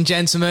 ladies and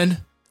gentlemen,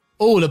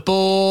 all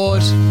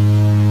aboard.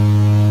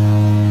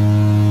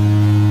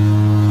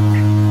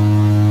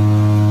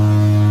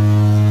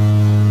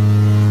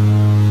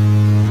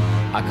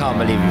 I can't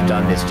believe you've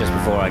done this just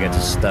before I get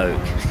to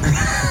Stoke.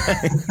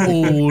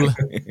 All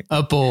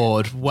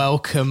aboard.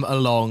 Welcome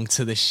along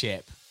to the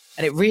ship.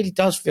 And it really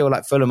does feel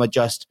like Fulham are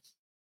just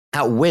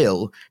at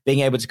will being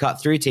able to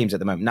cut through teams at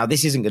the moment. Now,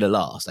 this isn't going to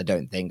last, I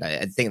don't think.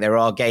 I think there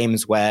are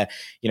games where,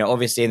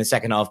 obviously in the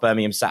second half,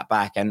 Birmingham sat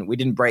back and we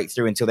didn't break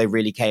through until they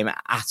really came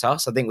at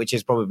us, I think, which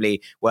is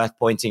probably worth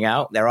pointing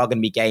out. There are going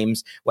to be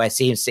games where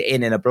teams sit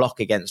in a block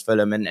against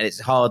Fulham and it's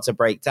hard to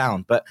break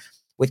down. But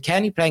with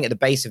Kearney playing at the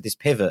base of this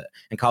pivot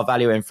and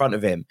Carvalho in front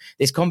of him,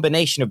 this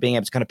combination of being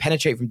able to kind of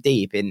penetrate from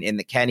deep in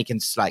that Kearney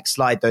can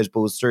slide those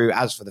balls through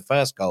as for the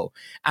first goal,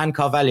 and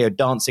Carvalho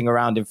dancing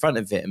around in front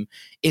of him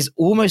is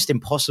almost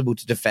impossible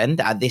to defend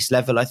at this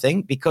level, I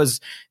think, because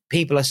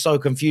people are so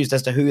confused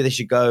as to who they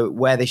should go,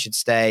 where they should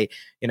stay.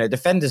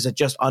 Defenders are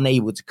just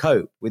unable to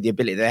cope with the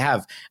ability they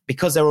have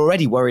because they're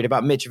already worried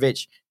about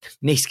Mitrovic,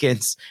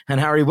 Neeskins and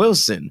Harry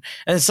Wilson.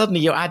 And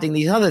suddenly you're adding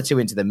these other 2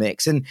 into the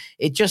mix. And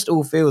it just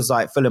all feels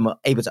like Fulham are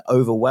able to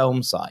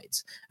overwhelm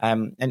sides.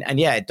 And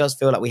yeah, it does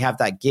feel like we have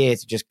that gear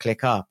to just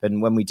click up.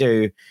 And when we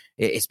do,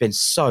 it's been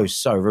so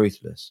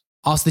ruthless.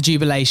 After the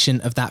jubilation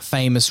of that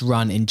famous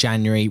run in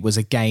January was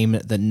a game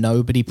that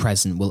nobody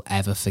present will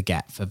ever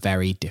forget for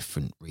very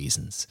different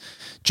reasons.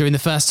 During the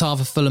first half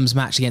of Fulham's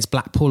match against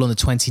Blackpool on the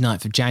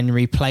 29th of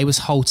January, play was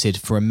halted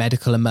for a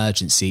medical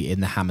emergency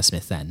in the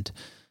Hammersmith end.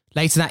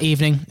 Later that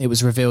evening, it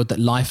was revealed that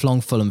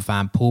lifelong Fulham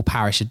fan Paul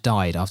Parrish had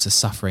died after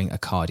suffering a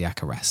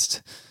cardiac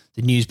arrest.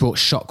 The news brought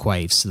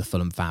shockwaves to the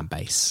Fulham fan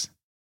base.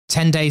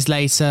 10 days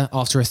later,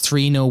 after a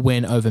 3-0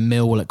 win over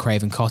Millwall at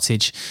Craven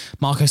Cottage,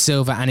 Marco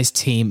Silva and his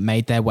team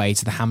made their way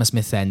to the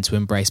Hammersmith end to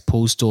embrace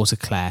Paul's daughter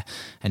Claire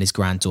and his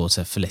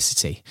granddaughter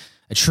Felicity.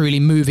 A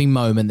truly moving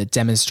moment that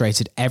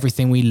demonstrated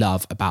everything we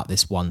love about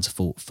this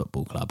wonderful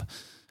football club.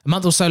 A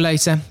month or so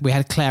later, we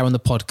had Claire on the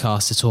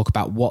podcast to talk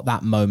about what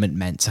that moment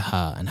meant to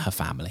her and her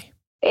family.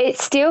 It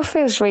still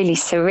feels really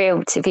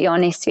surreal, to be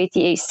honest with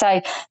you. So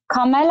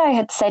Carmelo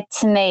had said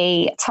to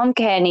me, Tom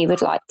Kearney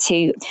would like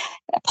to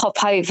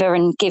pop over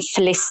and give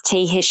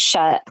Felicity his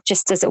shirt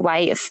just as a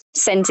way of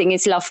sending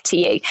his love to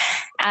you.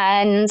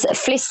 And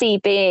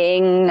Felicity,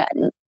 being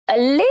a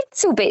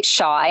little bit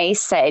shy,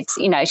 said,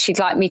 she'd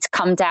like me to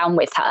come down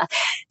with her.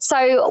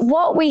 So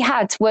what we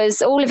had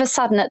was all of a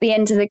sudden at the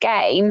end of the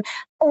game,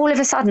 all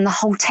of a sudden the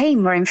whole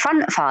team were in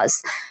front of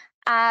us.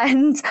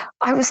 And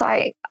I was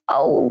like,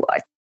 I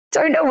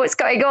don't know what's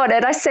going on.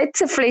 And I said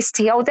to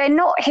Felicity, they're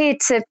not here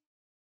to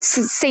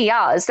see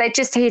us. They're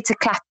just here to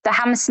clap the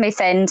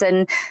Hammersmith end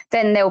and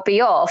then they'll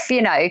be off,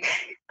 you know.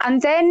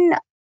 And then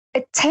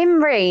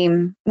Tim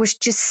Ream was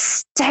just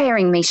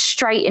staring me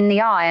straight in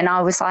the eye, and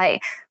I was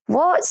like,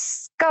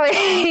 what's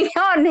going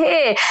on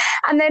here?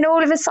 And then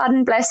all of a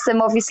sudden, bless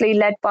them, obviously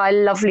led by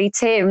lovely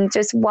Tim,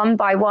 just one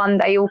by one,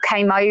 they all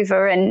came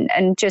over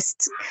and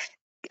just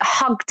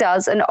hugged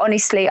us. And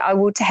honestly, I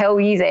will tell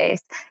you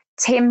this,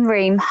 Tim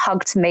Ream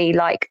hugged me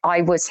like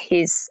I was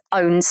his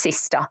own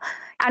sister.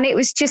 And it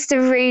was just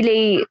a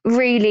really,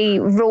 really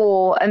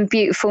raw and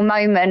beautiful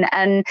moment.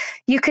 And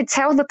you could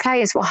tell the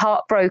players were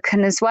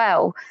heartbroken as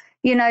well.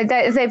 You know,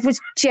 there was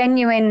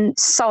genuine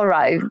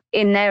sorrow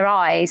in their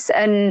eyes.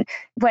 And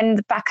when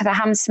the back of the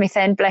Hammersmith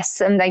end, bless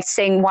them, they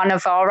sing One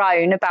of Our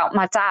Own about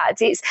my dad.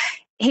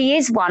 He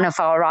is one of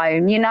our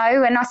own, you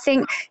know, and I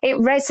think it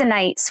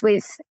resonates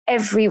with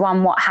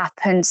everyone what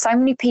happened. So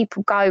many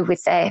people go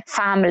with their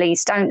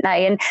families, don't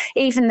they? And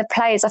even the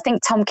players, I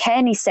think Tom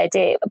Kearney said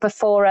it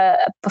before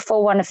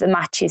one of the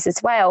matches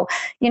as well.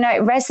 You know,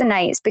 it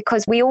resonates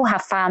because we all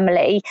have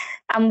family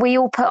and we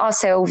all put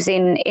ourselves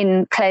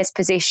in Claire's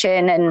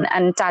position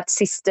and Dad's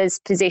sister's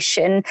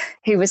position,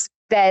 who was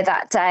there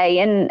that day,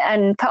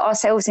 and put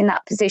ourselves in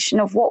that position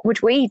of what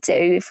would we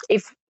do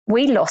if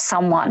we lost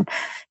someone.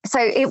 So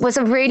it was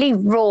a really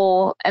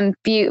raw and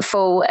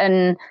beautiful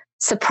and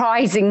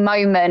surprising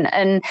moment,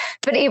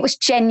 but it was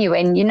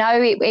genuine, you know.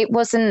 It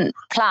wasn't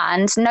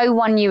planned. No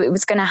one knew it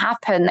was going to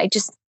happen. They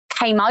just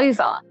came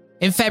over.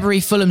 In February,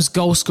 Fulham's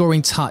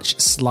goal-scoring touch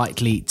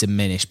slightly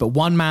diminished, but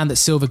one man that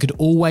Silva could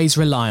always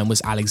rely on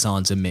was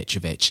Alexander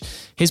Mitrovic.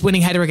 His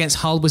winning header against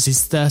Hull was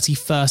his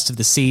 31st of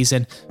the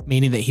season,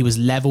 meaning that he was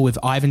level with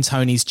Ivan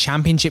Toney's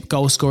championship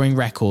goal-scoring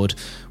record,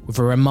 with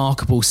a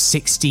remarkable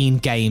 16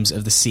 games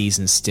of the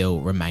season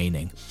still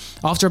remaining.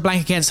 After a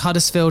blank against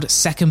Huddersfield,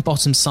 second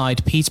bottom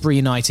side Peterborough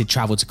United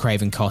travelled to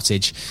Craven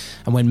Cottage,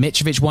 and when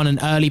Mitrovic won an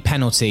early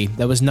penalty,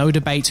 there was no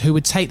debate who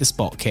would take the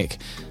spot kick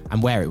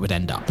and where it would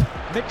end up.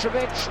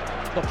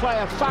 Mitrovic, the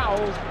player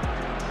fouled,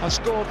 has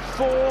scored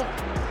 4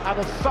 out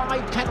of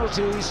 5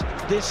 penalties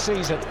this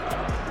season.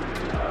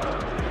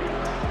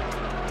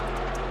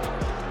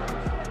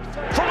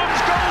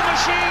 Fulham's goal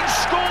machine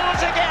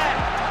scores again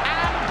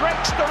and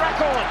breaks the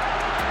record.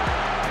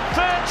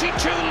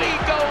 32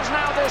 league goals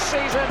now this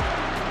season.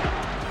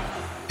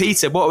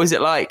 Peter, what was it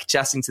like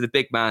chatting to the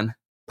big man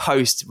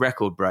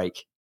post-record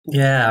break?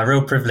 Yeah, a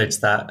real privilege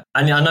that.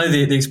 And I know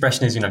the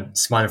expression is, you know,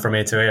 smiling from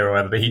ear to ear or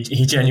whatever, but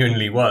he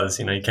genuinely was.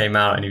 You know, he came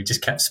out and he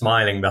just kept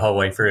smiling the whole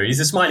way through. He's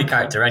a smiley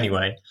character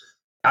anyway.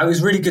 It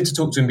was really good to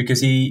talk to him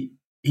because he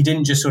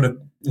didn't just sort of,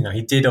 you know,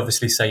 he did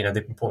obviously say, you know,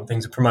 the important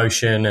things of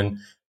promotion and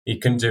he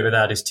couldn't do it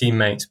without his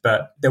teammates.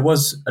 But there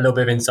was a little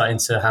bit of insight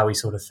into how he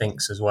sort of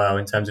thinks as well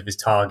in terms of his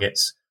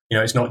targets. You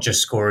know, it's not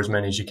just score as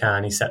many as you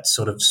can. He sets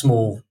sort of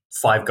small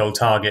 5-goal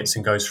targets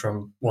and goes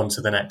from one to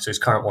the next. So his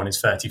current one is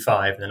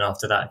 35. And then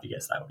after that, if he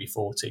gets that, it would be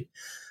 40,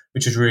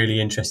 which was really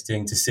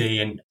interesting to see.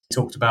 And he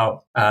talked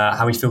about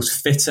how he feels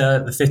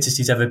fitter, the fittest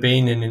he's ever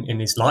been in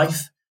his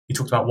life. He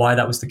talked about why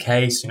that was the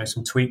case, you know,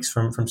 some tweaks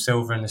from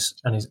Silva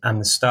and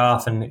the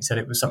staff. And he said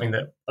it was something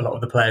that a lot of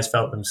the players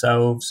felt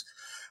themselves.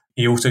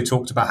 He also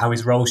talked about how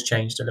his roles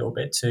changed a little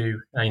bit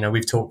too. You know,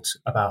 we've talked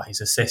about his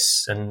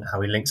assists and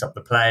how he links up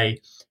the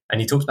play. And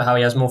he talks about how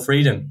he has more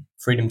freedom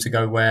to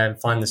go where and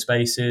find the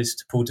spaces,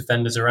 to pull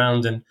defenders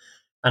around. And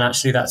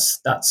actually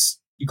that's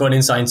you got an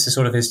insight into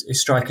sort of his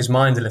striker's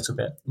mind a little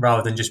bit,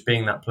 rather than just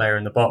being that player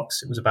in the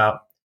box. It was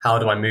about, how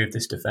do I move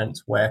this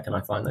defence? Where can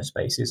I find those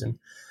spaces?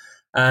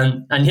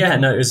 And yeah,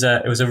 no,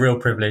 it was a real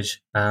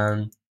privilege,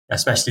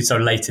 especially so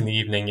late in the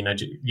evening. You know,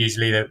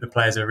 usually the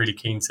players are really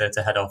keen to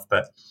head off,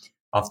 but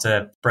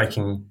after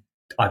breaking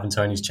Ivan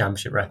Toney's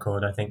championship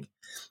record, I think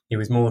he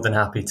was more than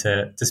happy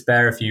to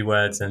spare a few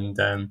words, and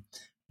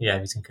yeah,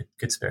 he was in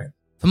good spirit.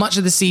 For much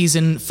of the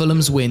season,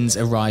 Fulham's wins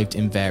arrived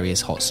in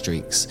various hot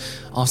streaks.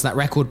 After that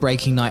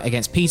record-breaking night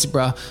against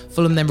Peterborough,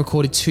 Fulham then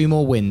recorded 2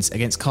 more wins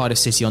against Cardiff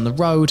City on the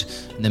road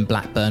and then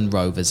Blackburn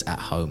Rovers at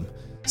home.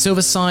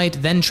 Silver's side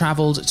then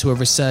travelled to a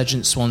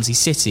resurgent Swansea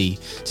City.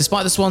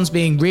 Despite the Swans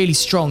being really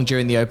strong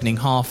during the opening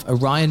half, a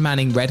Ryan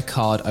Manning red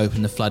card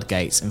opened the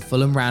floodgates and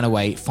Fulham ran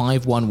away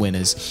 5-1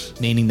 winners,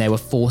 meaning they were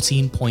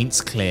 14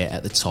 points clear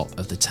at the top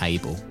of the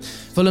table.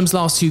 Fulham's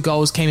last 2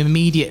 goals came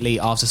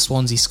immediately after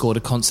Swansea scored a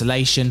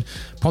consolation,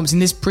 prompting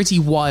this pretty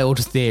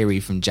wild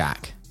theory from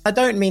Jack. I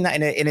don't mean that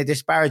in a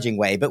disparaging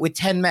way, but with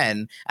 10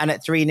 men and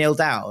at 3-0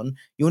 down,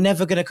 you're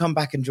never going to come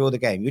back and draw the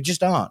game. You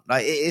just aren't.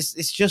 Like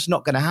it's just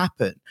not going to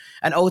happen.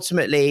 And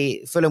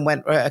ultimately, Fulham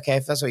went, right, okay,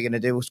 if that's what you're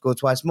going to do, we'll score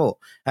twice more.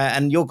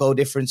 And your goal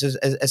difference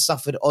has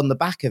suffered on the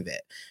back of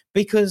it.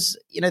 Because,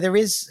 you know, there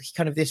is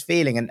kind of this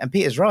feeling, and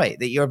Peter's right,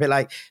 that you're a bit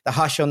like the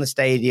hush on the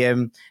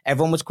stadium.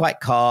 Everyone was quite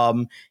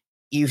calm.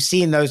 You've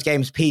seen those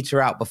games peter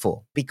out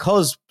before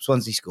because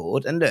Swansea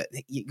scored. And look,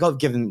 you've got to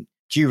give them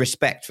due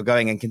respect for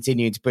going and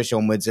continuing to push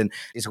onwards. And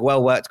it's a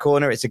well-worked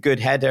corner. It's a good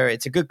header.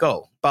 It's a good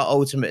goal. But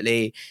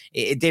ultimately,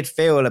 it did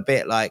feel a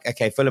bit like,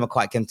 okay, Fulham are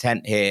quite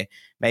content here.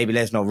 Maybe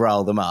let's not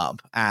rile them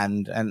up.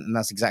 And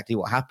that's exactly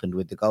what happened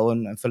with the goal.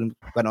 And Fulham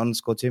went on and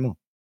scored 2 more.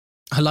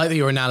 I like that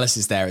your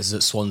analysis there is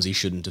that Swansea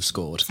shouldn't have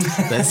scored.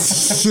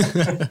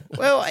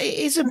 Well,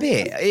 it's a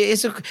bit.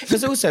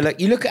 Because also, look,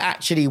 you look at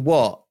actually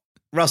what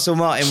Russell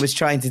Martin was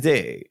trying to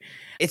do.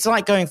 It's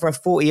like going for a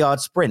 40-yard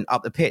sprint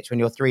up the pitch when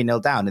you're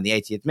 3-0 down in the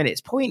 80th minute.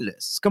 It's pointless.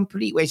 It's a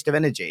complete waste of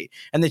energy.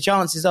 And the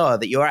chances are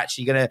that you're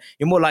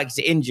more likely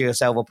to injure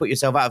yourself or put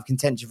yourself out of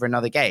contention for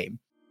another game.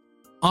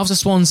 After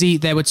Swansea,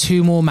 there were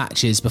 2 more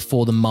matches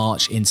before the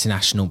March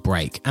international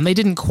break, and they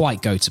didn't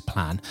quite go to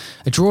plan.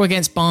 A draw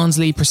against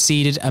Barnsley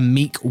preceded a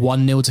meek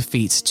 1-0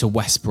 defeat to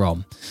West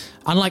Brom.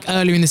 Unlike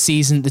earlier in the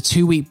season, the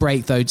 2-week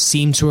break, though,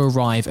 seemed to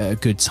arrive at a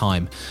good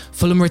time.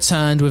 Fulham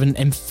returned with an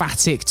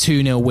emphatic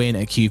 2-0 win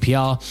at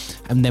QPR,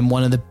 and then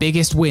one of the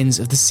biggest wins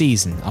of the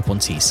season up on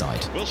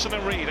Teesside. Wilson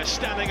and Reid are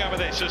standing over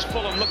this as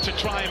Fulham look to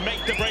try and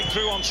make the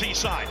breakthrough on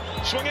Teesside.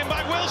 Swung in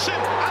by Wilson,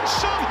 and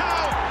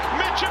somehow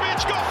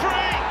Mitrovic got free.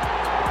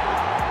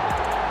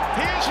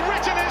 He has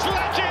written his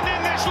legend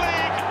in this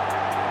league.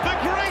 The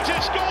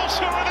greatest goal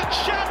scorer the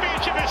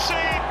Championship has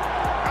seen.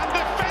 And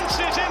the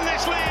fences in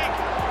this league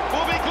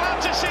will be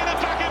glad to see the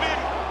back of him.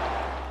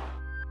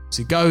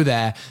 To go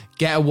there,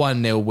 get a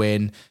 1-0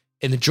 win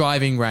in the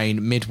driving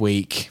rain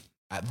midweek,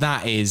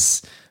 that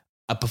is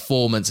a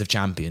performance of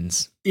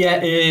champions. Yeah,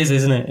 it is,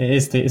 isn't it?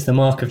 It's the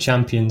mark of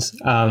champions.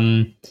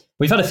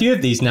 We've had a few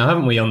of these now,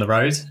 haven't we, on the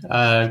road?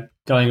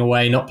 Going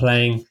away, not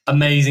playing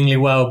amazingly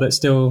well, but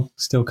still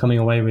coming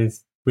away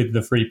with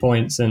the 3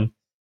 points. And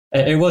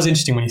it was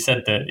interesting when he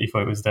said that he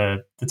thought it was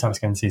the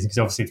toughest game of the season, because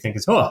obviously you think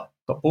got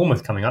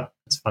Bournemouth coming up.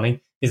 That's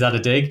funny. Is that a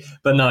dig?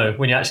 But no,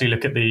 when you actually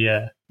look at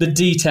the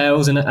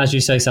details, and as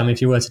you say, Sam,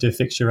 if you were to do a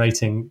fixture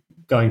rating,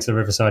 going to the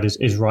Riverside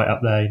is right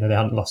up there. They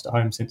hadn't lost at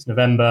home since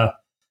November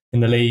in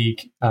the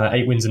league.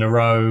 8 wins in a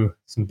row.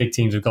 Some big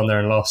teams have gone there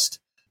and lost.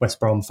 West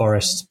Brom,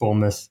 Forest,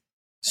 Bournemouth.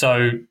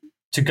 So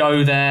to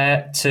go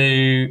there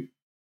to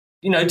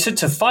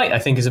fight, I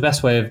think, is the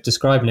best way of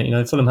describing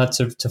it. Fulham had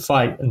to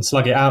fight and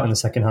slug it out in the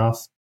second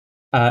half.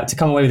 To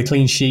come away with a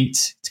clean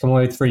sheet, to come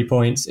away with 3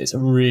 points, it's a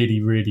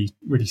really, really,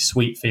 really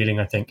sweet feeling,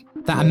 I think.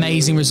 That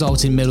amazing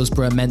result in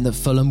Middlesbrough meant that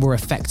Fulham were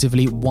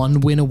effectively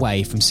 1 win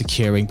away from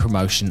securing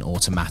promotion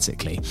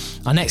automatically.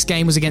 Our next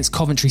game was against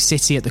Coventry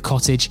City at the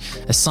Cottage,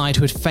 a side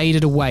who had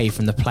faded away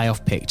from the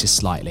playoff picture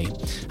slightly.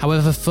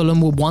 However, Fulham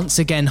were once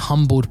again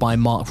humbled by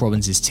Mark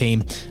Robins'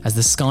 team, as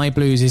the Sky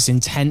Blues'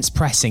 intense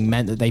pressing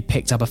meant that they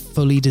picked up a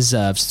fully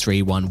deserved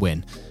 3-1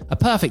 win. A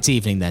perfect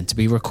evening then to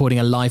be recording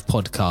a live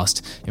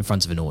podcast in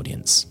front of an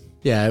audience.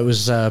 Yeah, it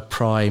was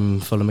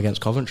prime Fulham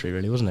against Coventry,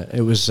 really, wasn't it?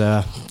 It was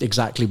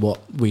exactly what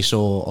we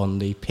saw on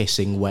the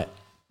pissing wet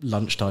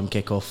lunchtime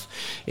kickoff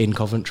in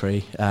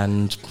Coventry,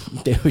 and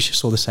we just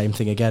saw the same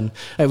thing again.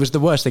 It was the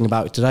worst thing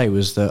about it today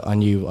was that I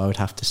knew I would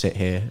have to sit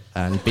here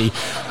and be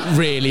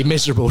really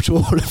miserable to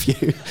all of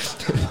you.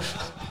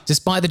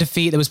 Despite the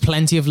defeat, there was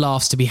plenty of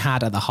laughs to be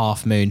had at the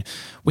Half Moon.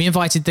 We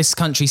invited This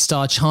Country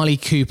star Charlie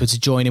Cooper to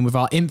join in with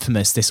our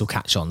infamous This'll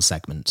Catch On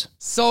segment.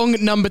 Song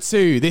number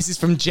 2. This is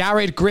from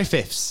Jared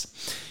Griffiths.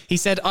 He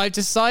said, I've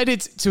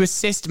decided to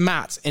assist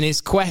Matt in his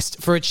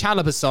quest for a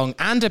Chalobah song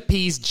and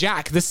appease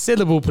Jack the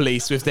Syllable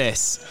Police with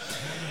this.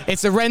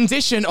 It's a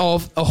rendition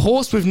of A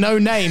Horse with No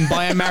Name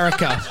by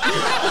America.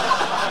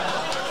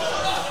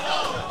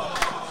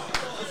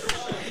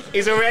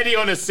 He's already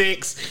on a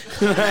 6.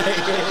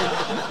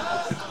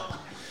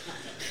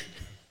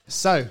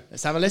 So,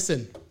 let's have a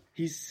listen.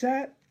 He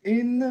sat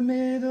in the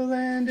middle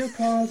and he'll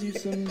cause you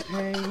some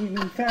pain.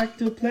 In fact,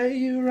 he'll play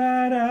you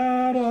right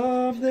out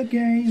of the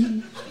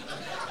game.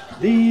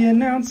 The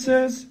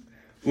announcers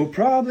will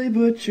probably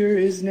butcher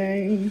his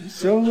name,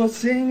 so we'll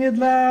sing it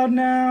loud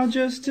now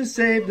just to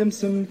save them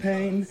some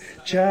pain.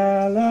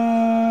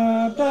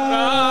 Chalobah,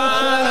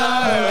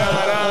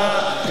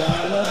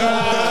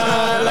 Chalobah,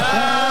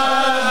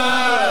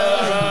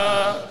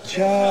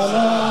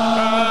 Chalobah.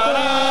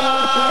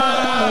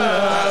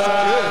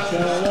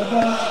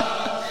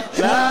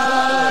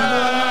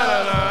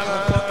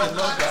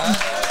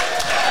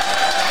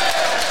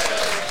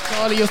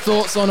 Charlie, your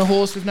thoughts on A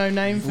Horse with No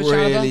Name for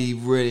Chalobah?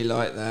 Really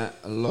like that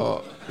a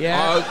lot.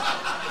 Yeah.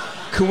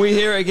 Can we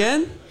hear it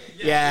again?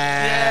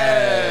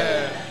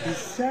 Yeah. He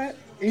sat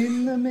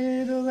in the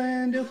middle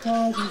and he'll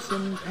cause him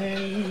some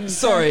pain.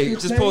 Sorry,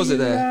 just pause it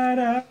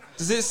there.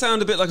 Does it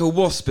sound a bit like a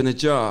wasp in a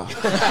jar?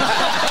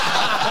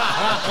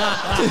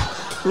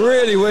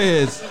 Really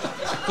weird.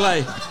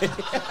 Play.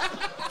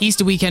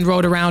 Easter weekend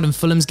rolled around and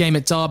Fulham's game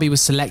at Derby was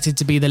selected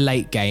to be the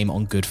late game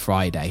on Good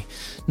Friday.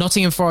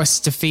 Nottingham Forest's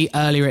defeat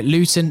earlier at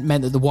Luton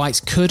meant that the Whites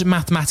could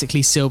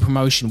mathematically seal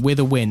promotion with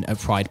a win at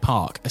Pride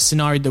Park, a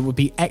scenario that would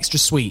be extra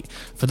sweet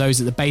for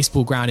those at the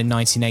baseball ground in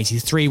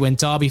 1983 when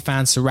Derby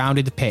fans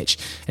surrounded the pitch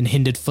and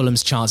hindered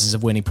Fulham's chances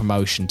of winning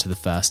promotion to the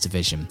First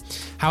Division.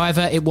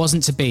 However, it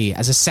wasn't to be,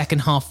 as a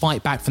second half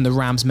fight back from the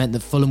Rams meant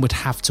that Fulham would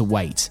have to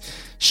wait.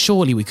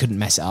 Surely we couldn't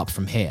mess it up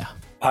from here.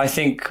 I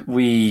think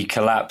we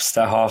collapsed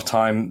at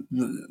half-time.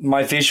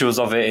 My visuals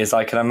of it is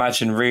I can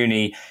imagine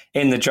Rooney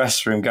in the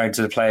dressing room going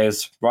to the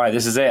players, right,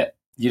 this is it.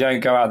 You don't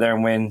go out there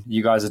and win.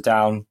 You guys are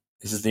down.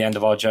 This is the end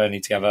of our journey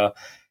together.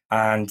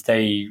 And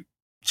they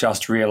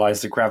just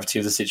realised the gravity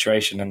of the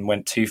situation and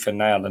went tooth and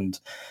nail and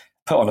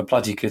put on a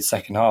bloody good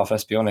second half,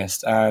 let's be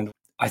honest. And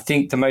I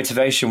think the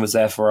motivation was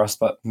there for us,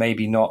 but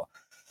maybe not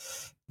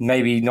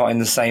in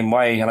the same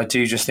way. And I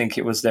do just think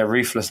it was their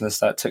ruthlessness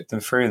that took them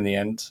through in the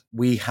end.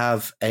 We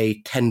have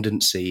a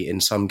tendency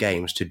in some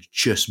games to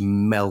just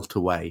melt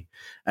away.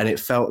 And it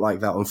felt like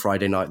that on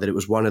Friday night, that it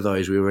was one of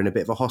those, we were in a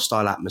bit of a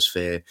hostile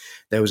atmosphere.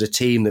 There was a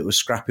team that was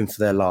scrapping for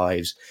their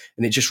lives.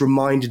 And it just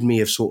reminded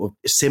me of sort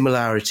of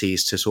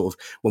similarities to sort of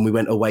when we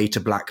went away to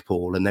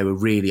Blackpool and they were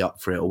really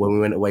up for it, or when we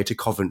went away to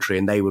Coventry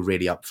and they were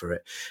really up for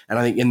it. And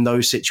I think in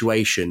those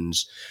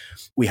situations,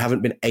 we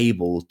haven't been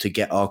able to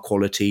get our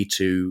quality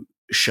to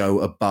show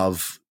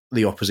above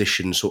the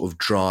opposition sort of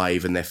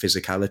drive and their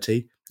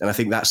physicality. And I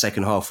think that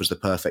second half was the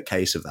perfect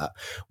case of that,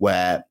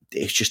 where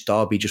it's just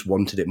Derby just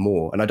wanted it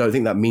more. And I don't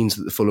think that means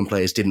that the Fulham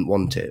players didn't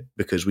want it,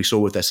 because we saw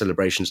with their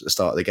celebrations at the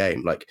start of the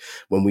game, like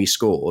when we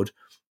scored,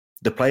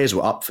 the players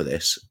were up for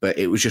this, but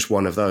it was just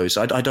one of those.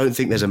 I don't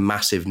think there's a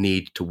massive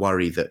need to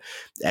worry that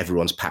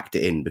everyone's packed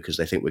it in because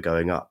they think we're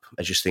going up.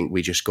 I just think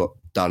we just got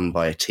done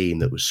by a team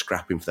that was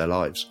scrapping for their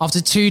lives.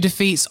 After 2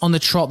 defeats on the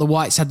trot, the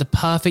Whites had the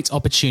perfect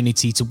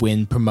opportunity to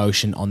win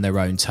promotion on their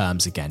own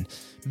terms again.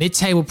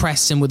 Mid-table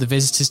Preston were the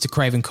visitors to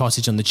Craven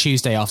Cottage on the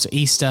Tuesday after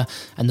Easter,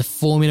 and the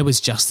formula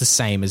was just the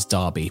same as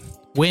Derby.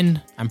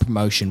 Win and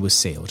promotion was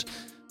sealed.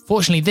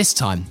 Fortunately, this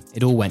time,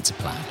 it all went to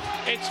plan.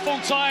 It's full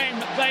time.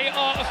 They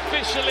are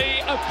officially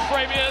a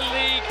Premier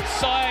League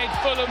side.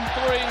 Fulham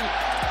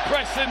 3,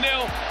 Preston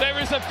 0. There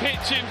is a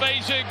pitch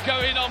invasion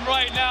going on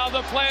right now.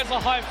 The players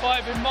are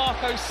high-fiving.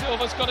 Marco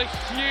Silva's got a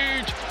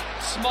huge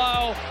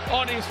smile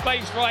on his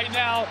face right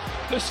now.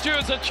 The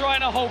stewards are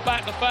trying to hold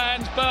back the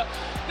fans, but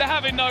they're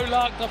having no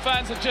luck. The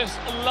fans are just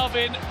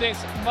loving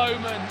this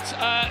moment.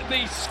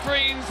 The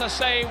screens are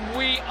saying,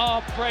 "We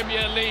are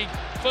Premier League."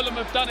 Fulham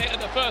have done it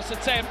at the first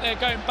attempt. They're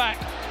going back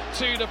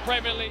to the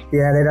Premier League.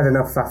 Yeah, they'd had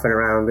enough faffing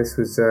around. This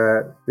was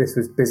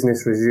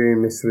business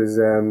resume. This was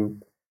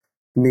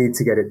need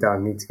to get it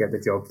done, need to get the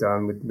job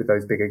done with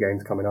those bigger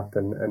games coming up,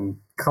 and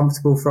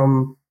comfortable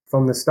from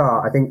the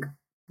start. I think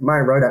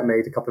Mario Rodak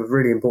made a couple of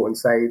really important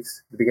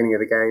saves at the beginning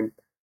of the game.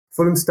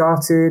 Fulham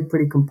started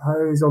pretty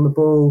composed on the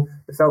ball.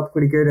 It felt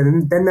pretty good.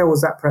 And then there was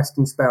that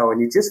Preston spell,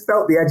 and you just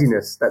felt the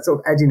edginess, that sort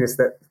of edginess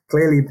that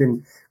clearly had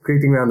been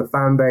creeping around the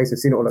fan base. I've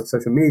seen it all on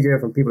social media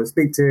from people I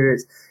speak to.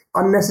 It's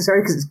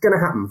unnecessary because it's going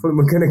to happen. Fulham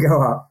were going to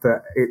go up,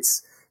 but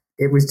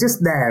it was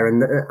just there.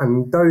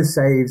 And those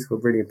saves were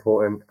really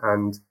important.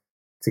 And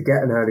to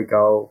get an early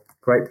goal,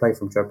 great play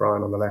from Joe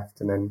Bryan on the left.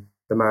 And then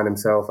the man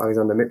himself,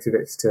 Alexander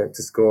Mitrovic,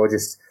 to score,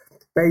 just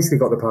basically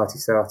got the party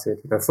started.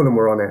 Fulham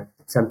were on it.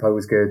 Tempo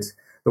was good.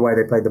 The way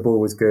they played the ball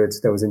was good.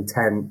 There was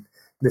intent.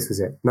 This was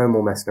it. No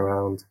more messing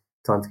around.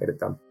 Time to get it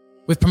done.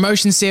 With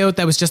promotion sealed,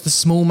 there was just the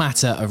small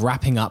matter of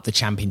wrapping up the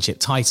championship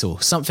title,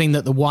 something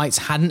that the Whites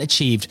hadn't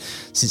achieved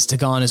since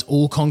Tigana's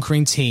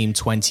all-conquering team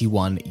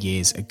 21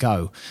 years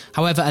ago.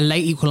 However, a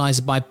late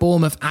equaliser by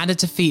Bournemouth and a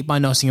defeat by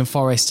Nottingham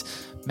Forest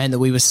meant that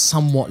we were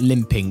somewhat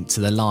limping to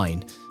the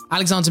line.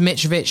 Alexander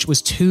Mitrovic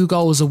was 2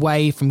 goals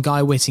away from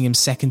Guy Whittingham's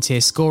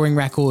second-tier scoring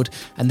record,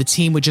 and the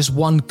team were just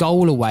 1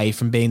 goal away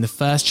from being the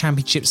first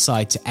championship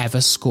side to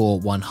ever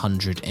score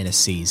 100 in a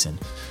season.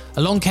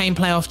 Along came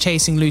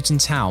playoff-chasing Luton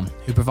Town,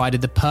 who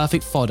provided the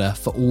perfect fodder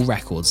for all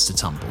records to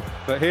tumble.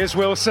 But here's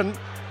Wilson,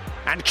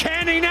 and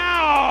Kenny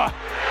now!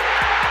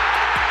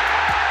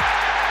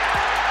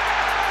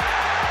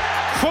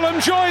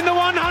 Fulham join the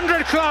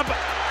 100 club.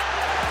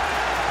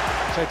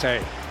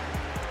 Tete.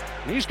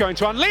 He's going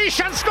to unleash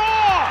and score!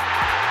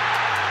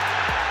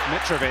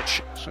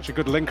 Mitrovic, such a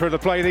good linker of the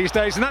play these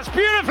days, and that's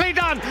beautifully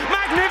done!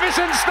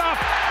 Magnificent stuff!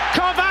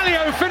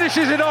 Carvalho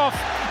finishes it off,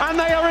 and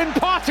they are in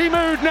party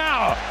mood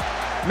now!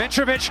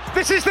 Mitrovic,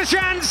 this is the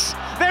chance!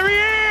 There he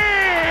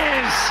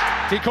is!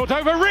 He caught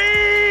over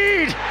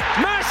Reed!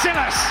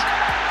 Merciless!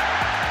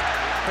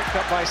 Picked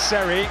up by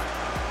Seri.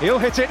 He'll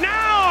hit it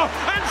now!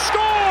 And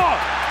score!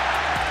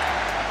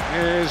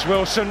 Here's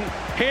Wilson.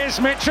 Here's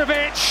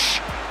Mitrovic.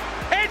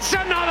 It's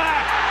another!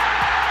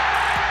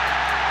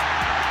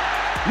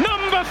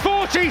 Number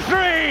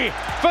 43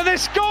 for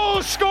this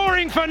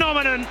goal-scoring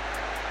phenomenon.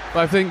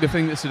 I think the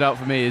thing that stood out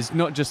for me is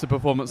not just the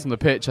performance on the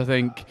pitch. I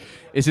think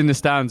it's in the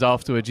stands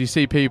afterwards. You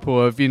see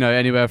people of,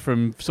 anywhere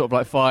from sort of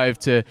like 5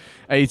 to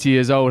 80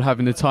 years old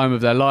having the time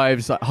of their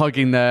lives, like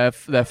hugging their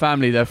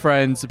family, their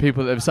friends, the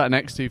people that they've sat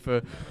next to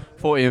for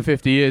 40 and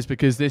 50 years,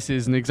 because this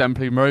is an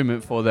exemplary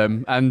moment for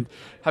them and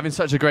having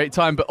such a great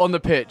time. But on the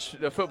pitch,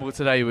 the football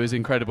today was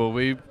incredible.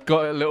 We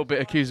got a little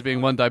bit accused of being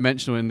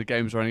one-dimensional in the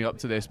games running up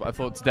to this, but I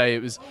thought today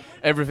it was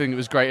everything that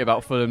was great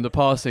about Fulham. The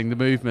passing, the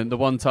movement, the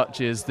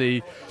one-touches,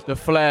 the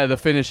flair, the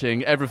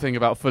finishing, everything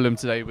about Fulham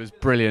today was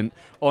brilliant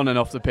on and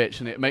off the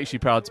pitch, and it makes you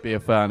proud to be a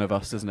fan of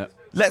us, doesn't it?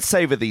 Let's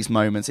savour these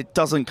moments. It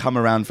doesn't come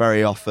around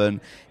very often.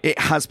 It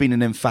has been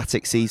an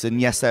emphatic season.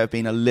 Yes, there have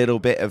been a little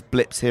bit of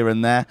blips here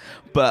and there,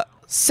 but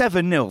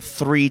 7-0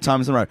 3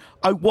 times in a row.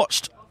 I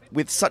watched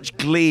with such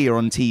glee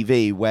on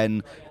TV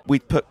when we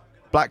put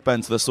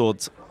Blackburn to the sword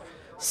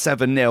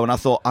 7-0, and I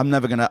thought I'm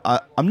never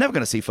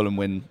gonna see Fulham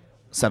win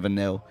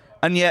 7-0.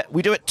 And yet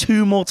we do it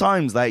 2 more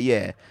times that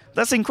year.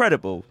 That's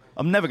incredible.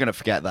 I'm never going to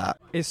forget that.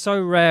 It's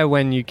so rare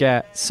when you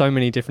get so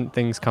many different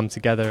things come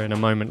together in a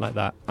moment like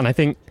that. And I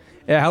think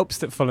it helps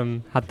that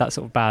Fulham had that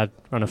sort of bad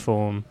run of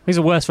form. It was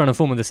the worst run of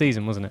form of the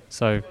season, wasn't it?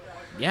 So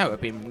yeah,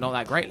 it's been not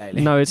that great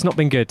lately. No, it's not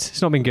been good.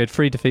 It's not been good.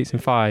 3 defeats in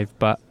 5,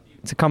 but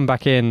to come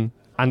back in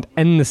and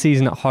end the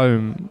season at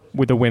home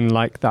with a win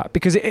like that,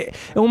 because it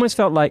almost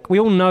felt like we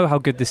all know how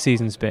good this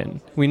season's been.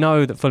 We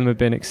know that Fulham have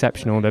been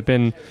exceptional. There have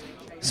been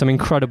some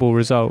incredible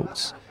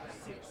results.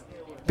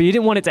 But you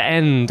didn't want it to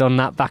end on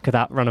that back of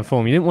that run of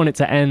form. You didn't want it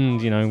to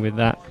end, with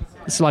that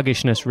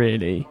sluggishness,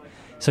 really.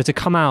 So to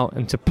come out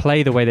and to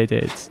play the way they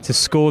did, to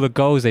score the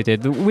goals they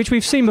did, which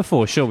we've seen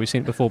before, sure, we've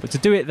seen it before, but to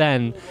do it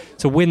then,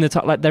 to win the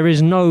title, there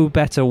is no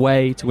better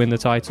way to win the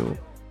title.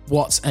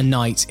 What a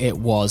night it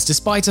was.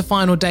 Despite a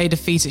final day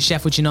defeat at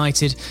Sheffield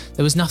United,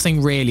 there was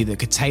nothing really that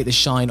could take the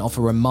shine off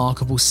a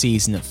remarkable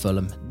season at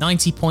Fulham.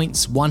 90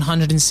 points,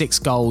 106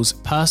 goals,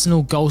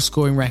 personal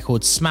goal-scoring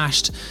records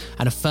smashed,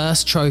 and a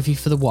first trophy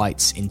for the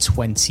Whites in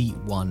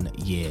 21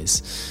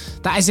 years.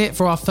 That is it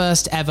for our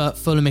first ever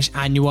Fulhamish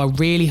annual. I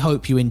really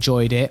hope you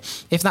enjoyed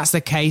it. If that's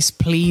the case,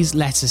 please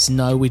let us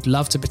know. We'd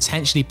love to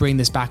potentially bring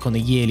this back on a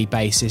yearly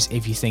basis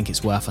if you think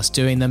it's worth us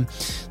doing them.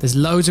 There's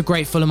loads of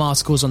great Fulham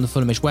articles on the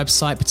Fulhamish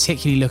website,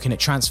 particularly looking at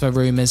transfer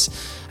rumours,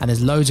 and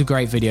there's loads of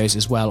great videos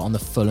as well on the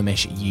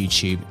Fulhamish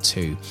YouTube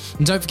too.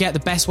 And don't forget,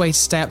 the best way to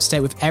stay up to date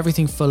with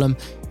everything Fulham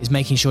is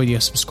making sure you're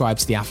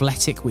subscribed to The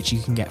Athletic, which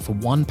you can get for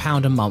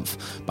 £1 a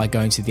month by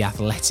going to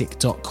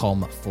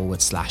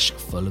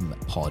theathletic.com/Fulham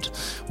pod.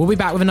 We'll be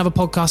back with another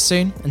podcast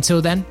soon.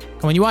 Until then,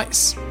 come on you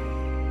Whites.